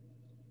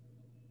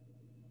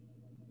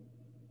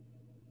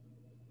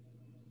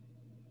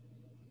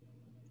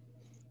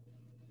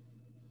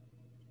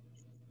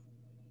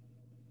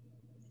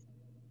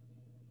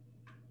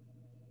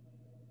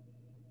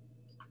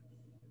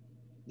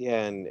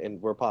 Yeah,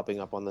 and we're popping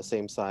up on the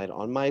same side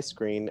on my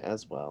screen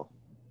as well.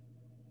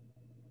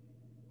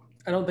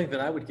 I don't think that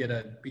I would get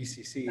a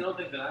BCC. Nor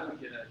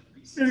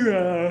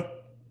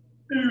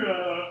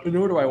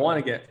do I want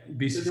to get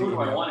BCC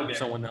email if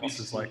someone else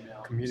is like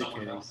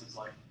communicating. Okay.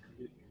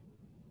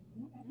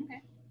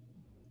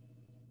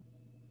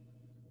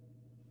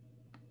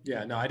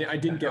 Yeah, no, I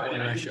didn't get one.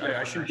 I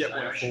should get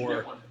one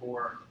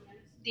for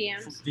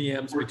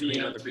DMs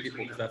between other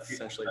people because that's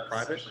essentially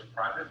private.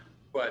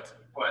 But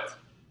let's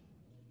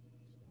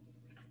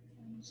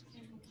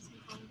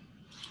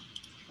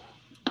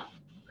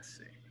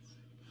see.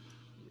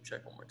 Let me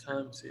check one more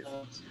time. See if it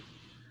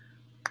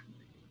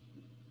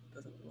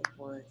doesn't look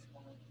like.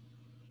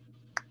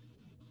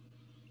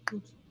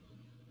 Oops.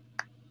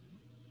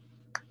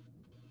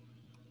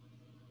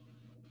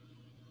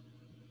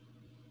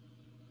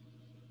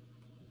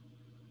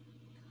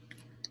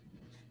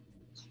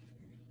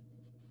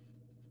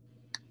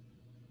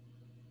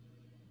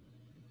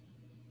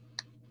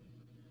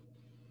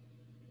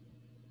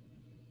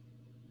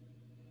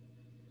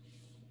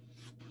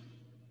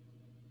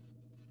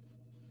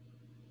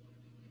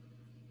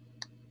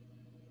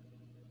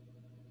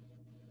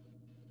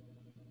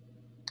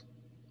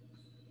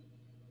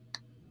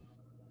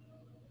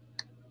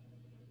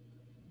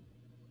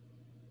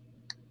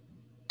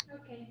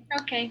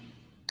 Okay.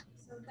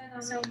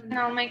 So then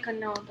I'll make a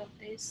note of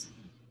this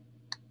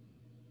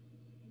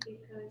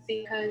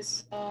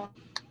because I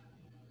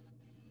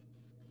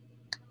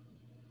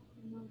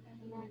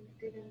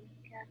didn't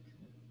get.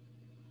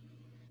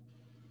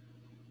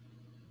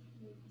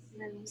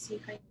 Let me see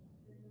if I know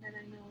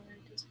where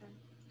it is from.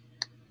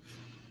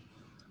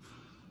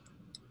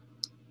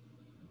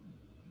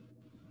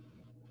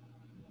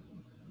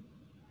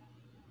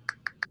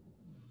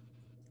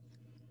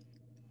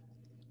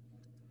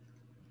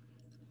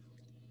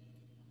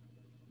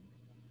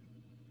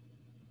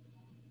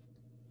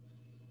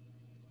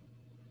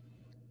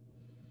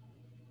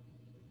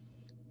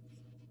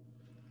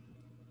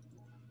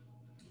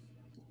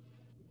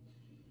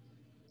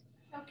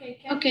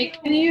 Okay,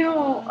 can you?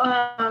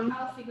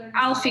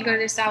 I'll figure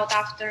this out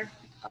after.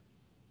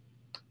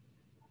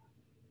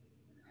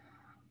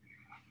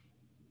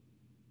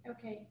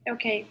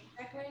 Okay.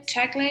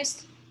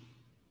 Checklist.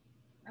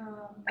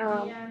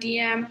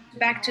 DM.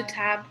 Back to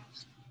tab.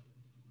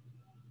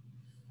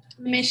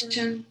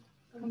 Mission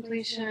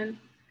completion.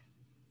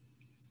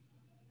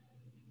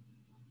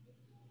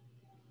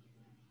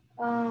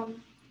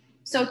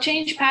 So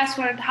change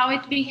password, how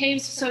it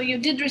behaves. So you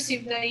did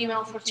receive the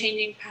email for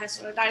changing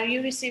password. Are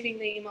you receiving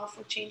the email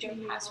for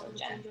changing password,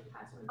 Jen?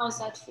 How's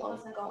that flow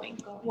going?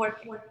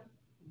 Working? Let's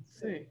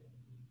see.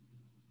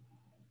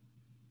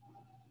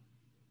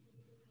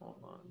 Hold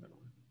on.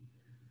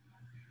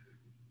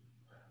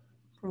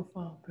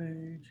 Profile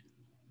page.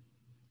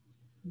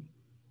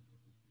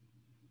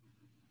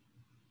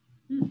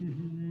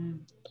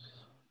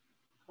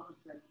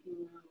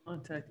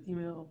 Contact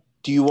email.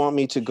 Do you want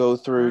me to go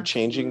through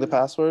changing the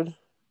password?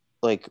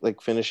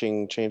 Like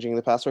finishing changing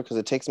the password? Because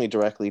it takes me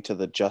directly to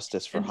the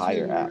Justice for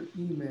Hire app.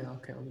 Email.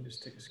 Okay, let me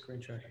just take a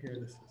screenshot here.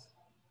 This is.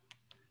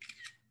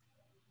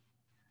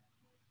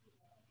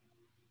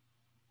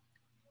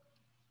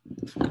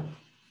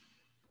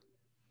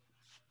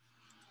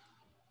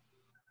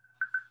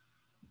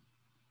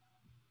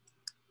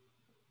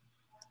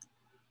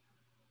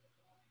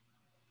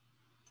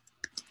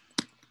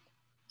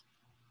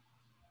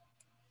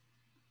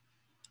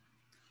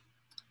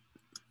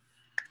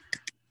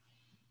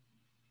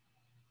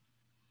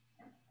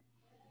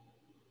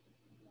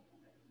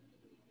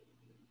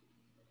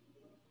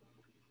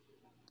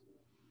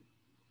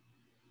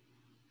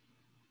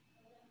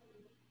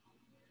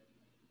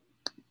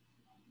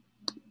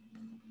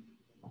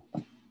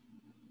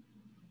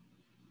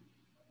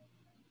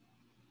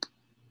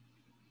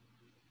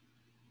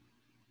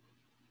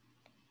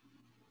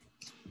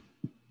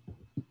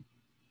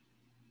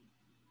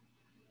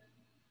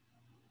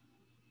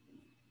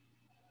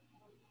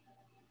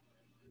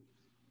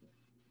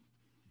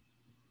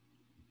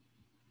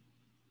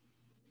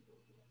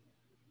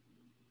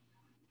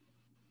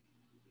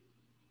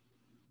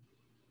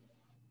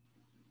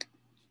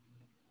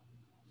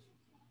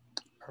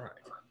 All right.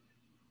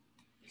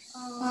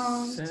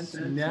 Sent.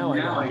 Now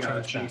I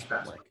gotta change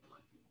password.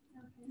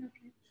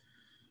 Okay.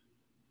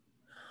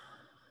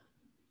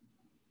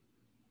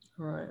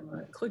 All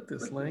right. Click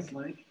this link.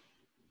 What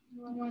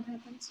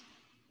happens?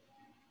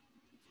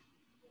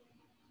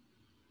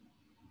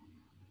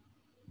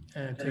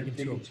 And taken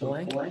to a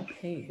blank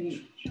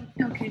page.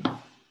 Okay.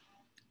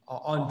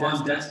 On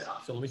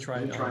desktop. So let me try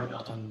it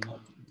on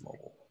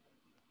mobile.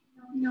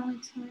 No,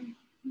 it's fine.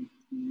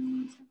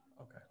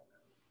 Okay.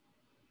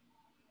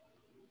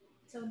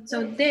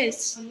 So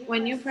this,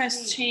 when you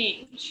press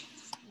change,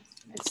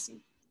 let's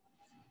see.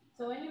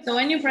 So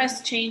when you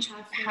press change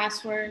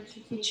password,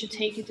 it should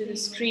take you to the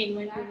screen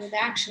where you would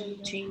actually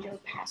change your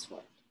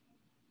password.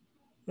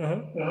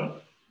 Yes.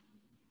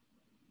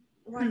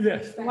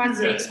 What's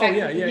the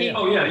expected behavior?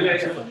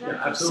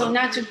 Absolutely. So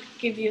not to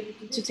take you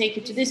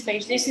to this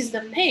page. This is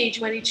the page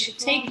where it should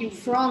take you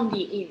from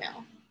the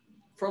email.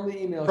 From the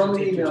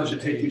email, should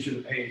take you to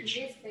the page.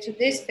 To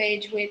this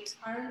page with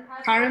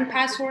current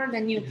password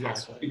and new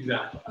password.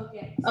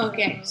 Exactly.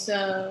 Okay,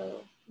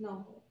 so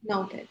no,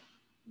 noted.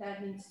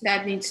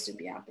 That needs to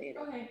be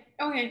updated.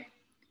 Okay.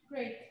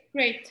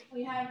 Great.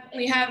 We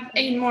have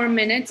 8 more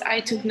minutes.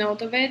 I took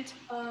note of it.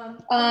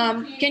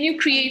 Can you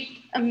create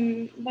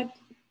Can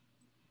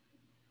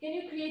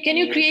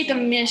you create a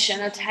mission,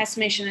 a test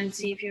mission, and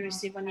see if you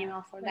receive an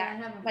email for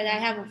that? But I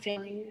have a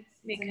feeling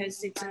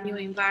because it's a new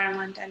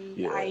environment,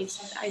 and I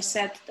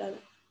set the.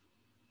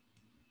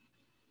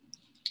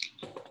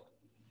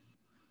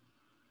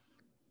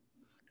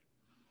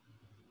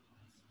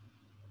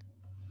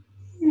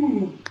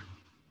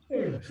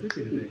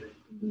 Sleepy today.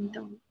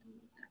 Don't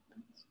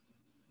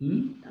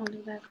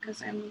do that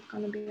because I'm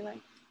gonna be like.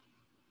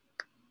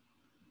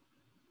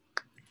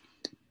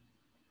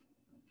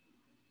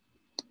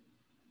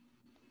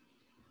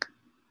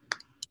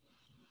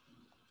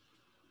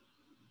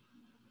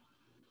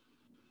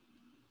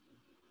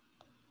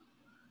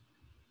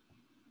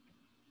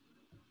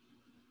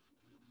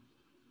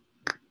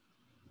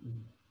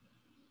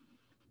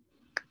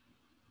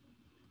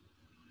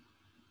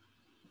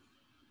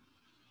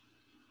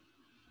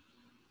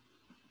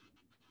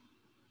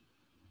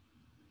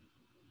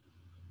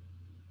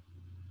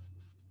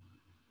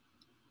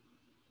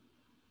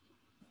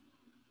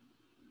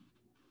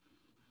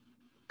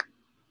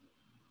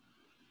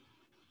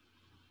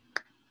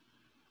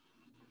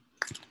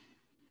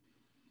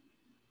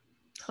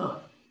 Huh.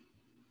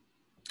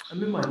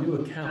 I'm in my new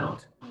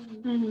account,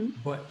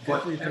 but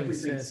everything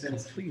says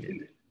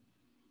completed.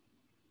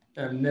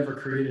 I've never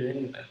created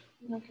anything.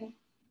 Okay.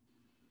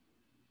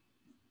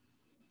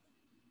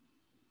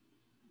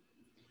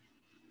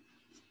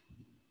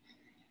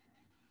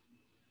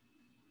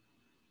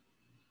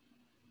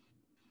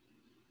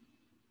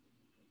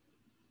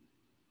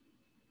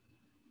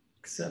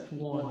 Except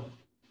one.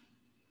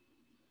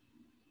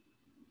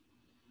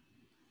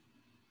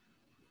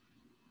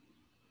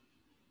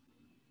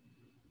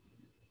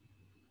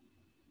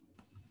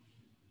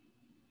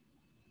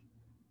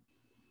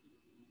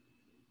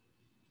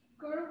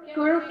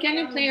 Guru, can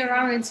you play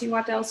around and see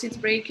what else is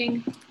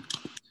breaking?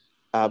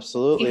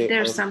 Absolutely. If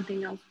there's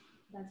something else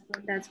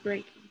that's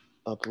breaking.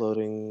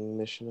 Uploading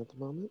mission at the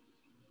moment.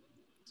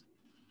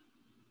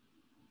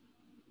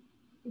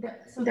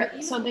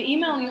 So the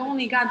email you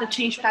only got the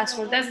change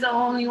password. That's the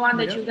only one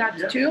that you got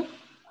too.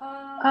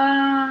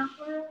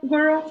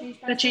 Guru,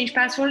 the change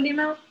password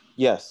email.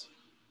 Yes,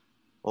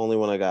 only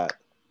one I got.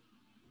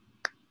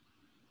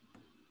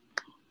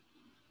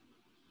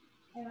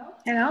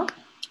 Hello.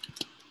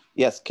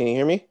 Yes, can you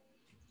hear me?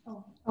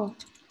 Oh.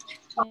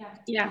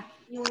 Yeah.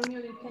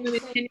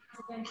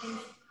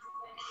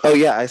 Oh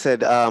yeah, I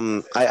said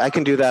I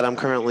can do that. I'm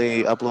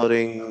currently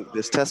uploading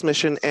this test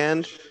mission,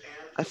 and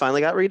I finally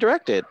got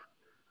redirected.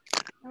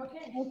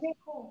 Okay,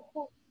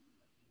 cool.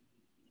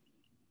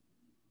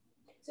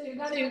 So you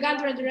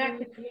got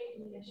redirected,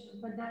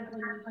 but not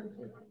when you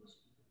complete the mission.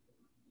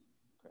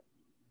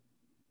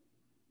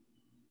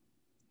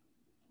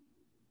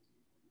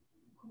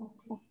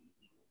 Cool.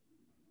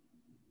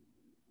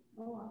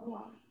 Oh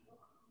wow.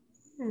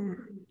 Are you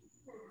recording?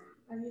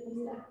 Why is it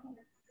doing that?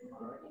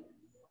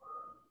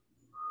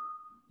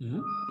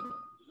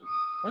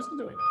 It's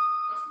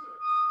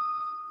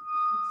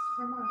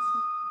from us.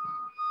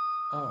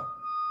 Oh.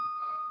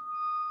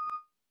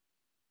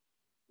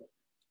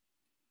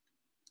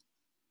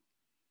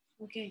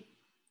 Okay.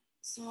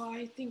 So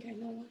I think I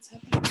know what's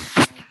happening.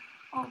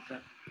 Oh,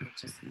 good. I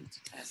just need to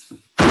test.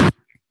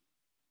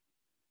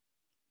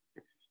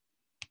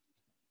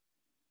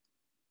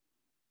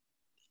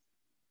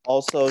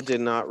 Also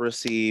did not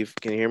receive,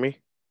 can you hear me?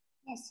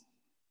 Yes.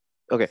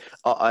 Okay,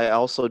 I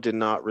also did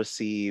not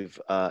receive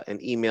an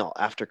email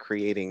after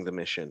creating the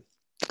mission.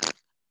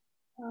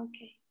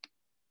 Okay.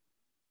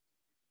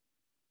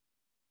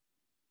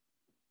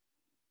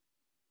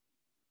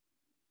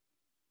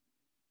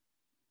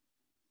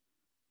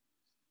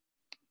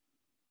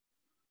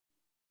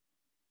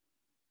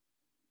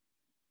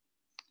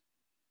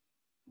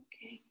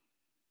 Okay.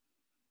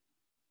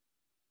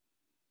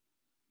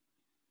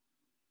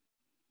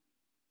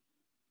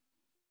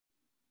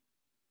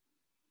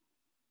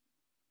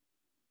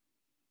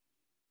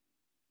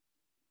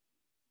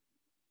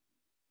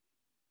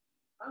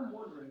 I'm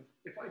wondering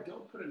if I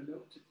don't put a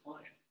note to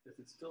client, does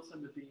it still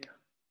send a DM?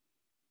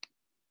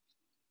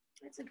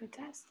 That's a good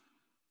test.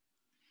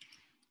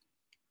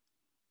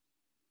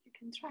 You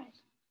can try it,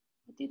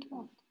 but it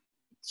won't.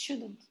 It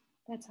shouldn't.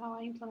 That's how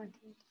I implemented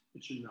it.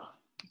 It should not.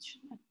 It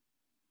should not.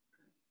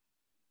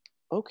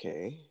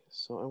 Okay,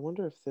 so I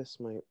wonder if this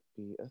might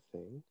be a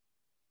thing.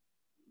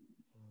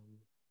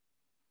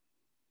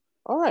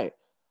 All right.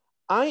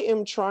 I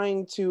am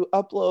trying to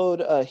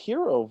upload a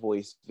hero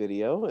voice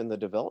video in the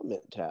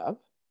development tab.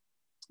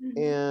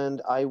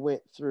 And I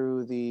went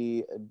through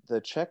the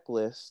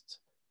checklist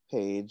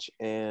page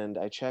and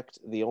I checked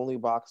the only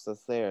box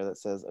that's there that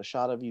says a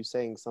shot of you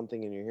saying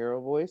something in your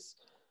hero voice.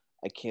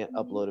 I can't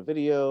upload a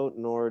video,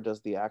 nor does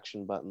the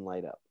action button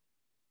light up.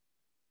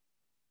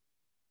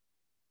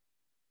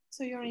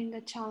 So you're in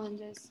the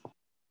challenges.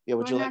 Yeah,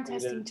 would We're you not like me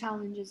testing to?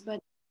 challenges,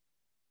 but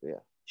Yeah.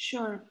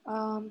 sure.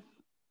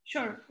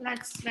 Sure.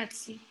 Let's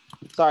see.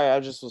 Sorry, I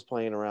just was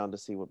playing around to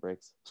see what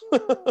breaks.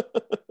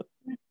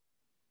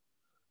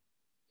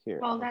 Here.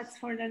 Well, that's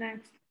for the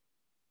next.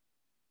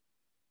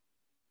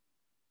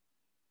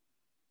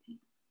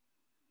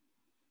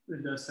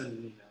 It does send an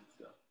email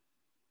still,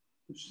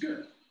 which is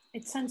good.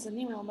 It sends an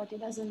email, but it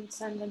doesn't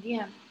send a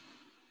DM.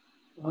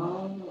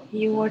 Oh.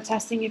 You were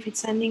testing if it's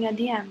sending a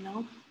DM,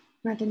 no?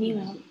 Not an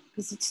email,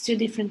 because it's two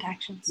different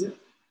actions. Yeah.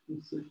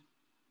 Let's see.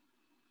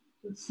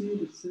 Let's see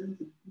if it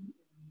sends a DM.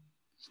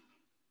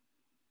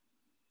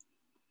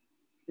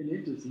 And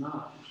it does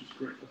not, which is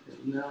great. Okay,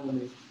 now let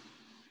me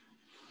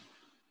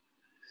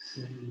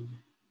send.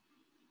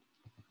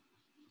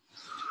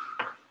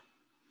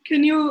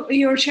 Can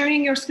you're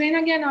sharing your screen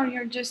again, or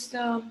you're just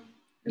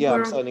Yeah,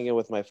 I'm signing in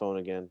with my phone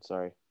again.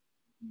 Sorry.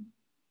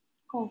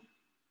 Cool.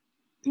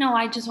 No,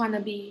 I just want to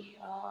be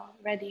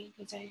ready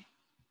because I.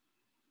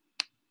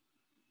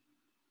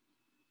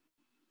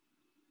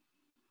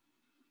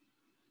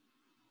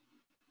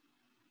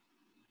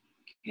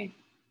 Okay.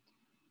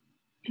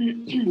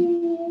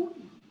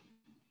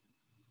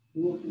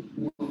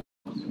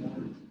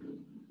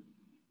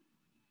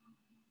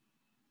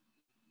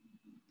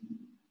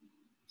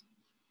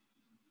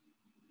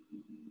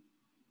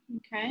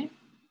 Okay.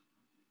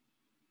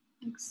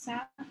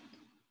 Accept.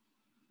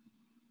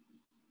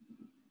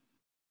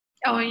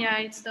 Oh yeah,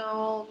 it's the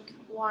old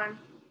one.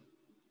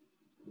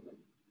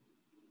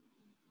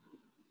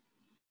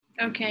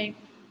 Okay.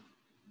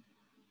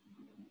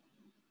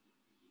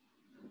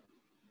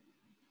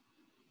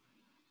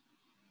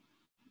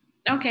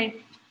 Okay.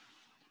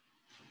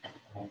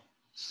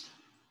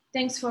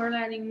 Thanks for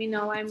letting me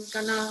know. I'm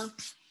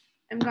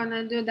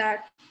gonna do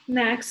that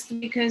next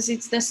because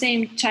it's the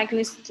same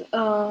checklist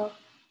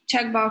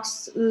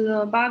checkbox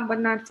bug, but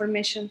not for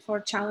mission, for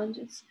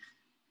challenges.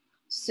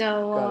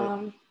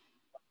 So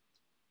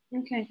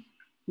okay.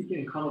 You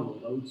can call it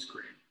a load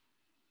screen.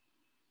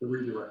 The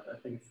redirect, I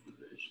think it's the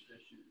issue.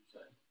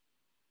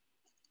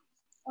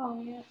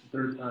 Oh yeah.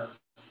 Third time.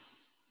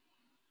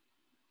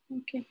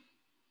 Okay.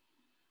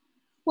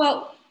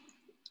 Well,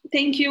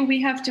 thank you. We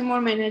have 2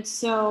 more minutes,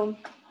 so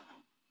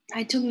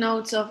I took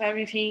notes of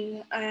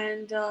everything,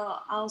 and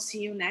I'll see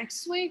you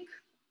next week.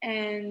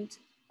 And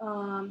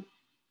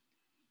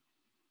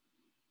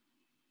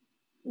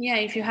yeah,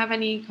 if you have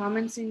any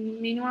comments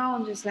in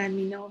meanwhile, just let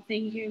me know.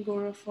 Thank you,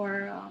 Guru,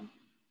 for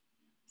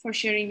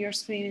sharing your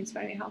screen. It's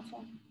very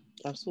helpful.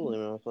 Absolutely,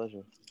 my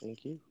pleasure.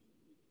 Thank you.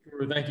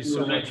 Guru, thank you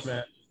so much,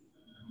 man.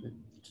 It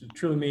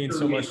truly means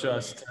so much to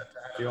us to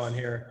have you on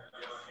here.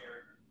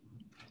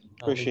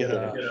 Appreciate it.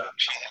 Let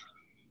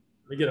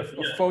me get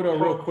a photo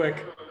real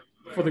quick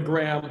for the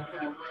gram.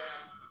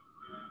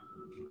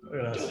 Do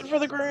it for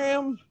the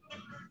gram.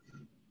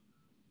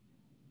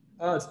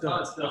 Oh, it's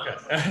done. Okay.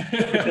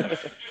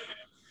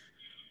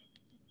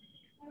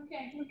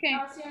 Okay. Okay.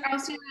 I'll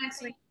see you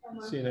next week.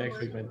 See you next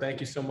week, man. Thank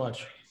you so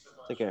much.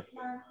 Take care.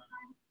 Bye.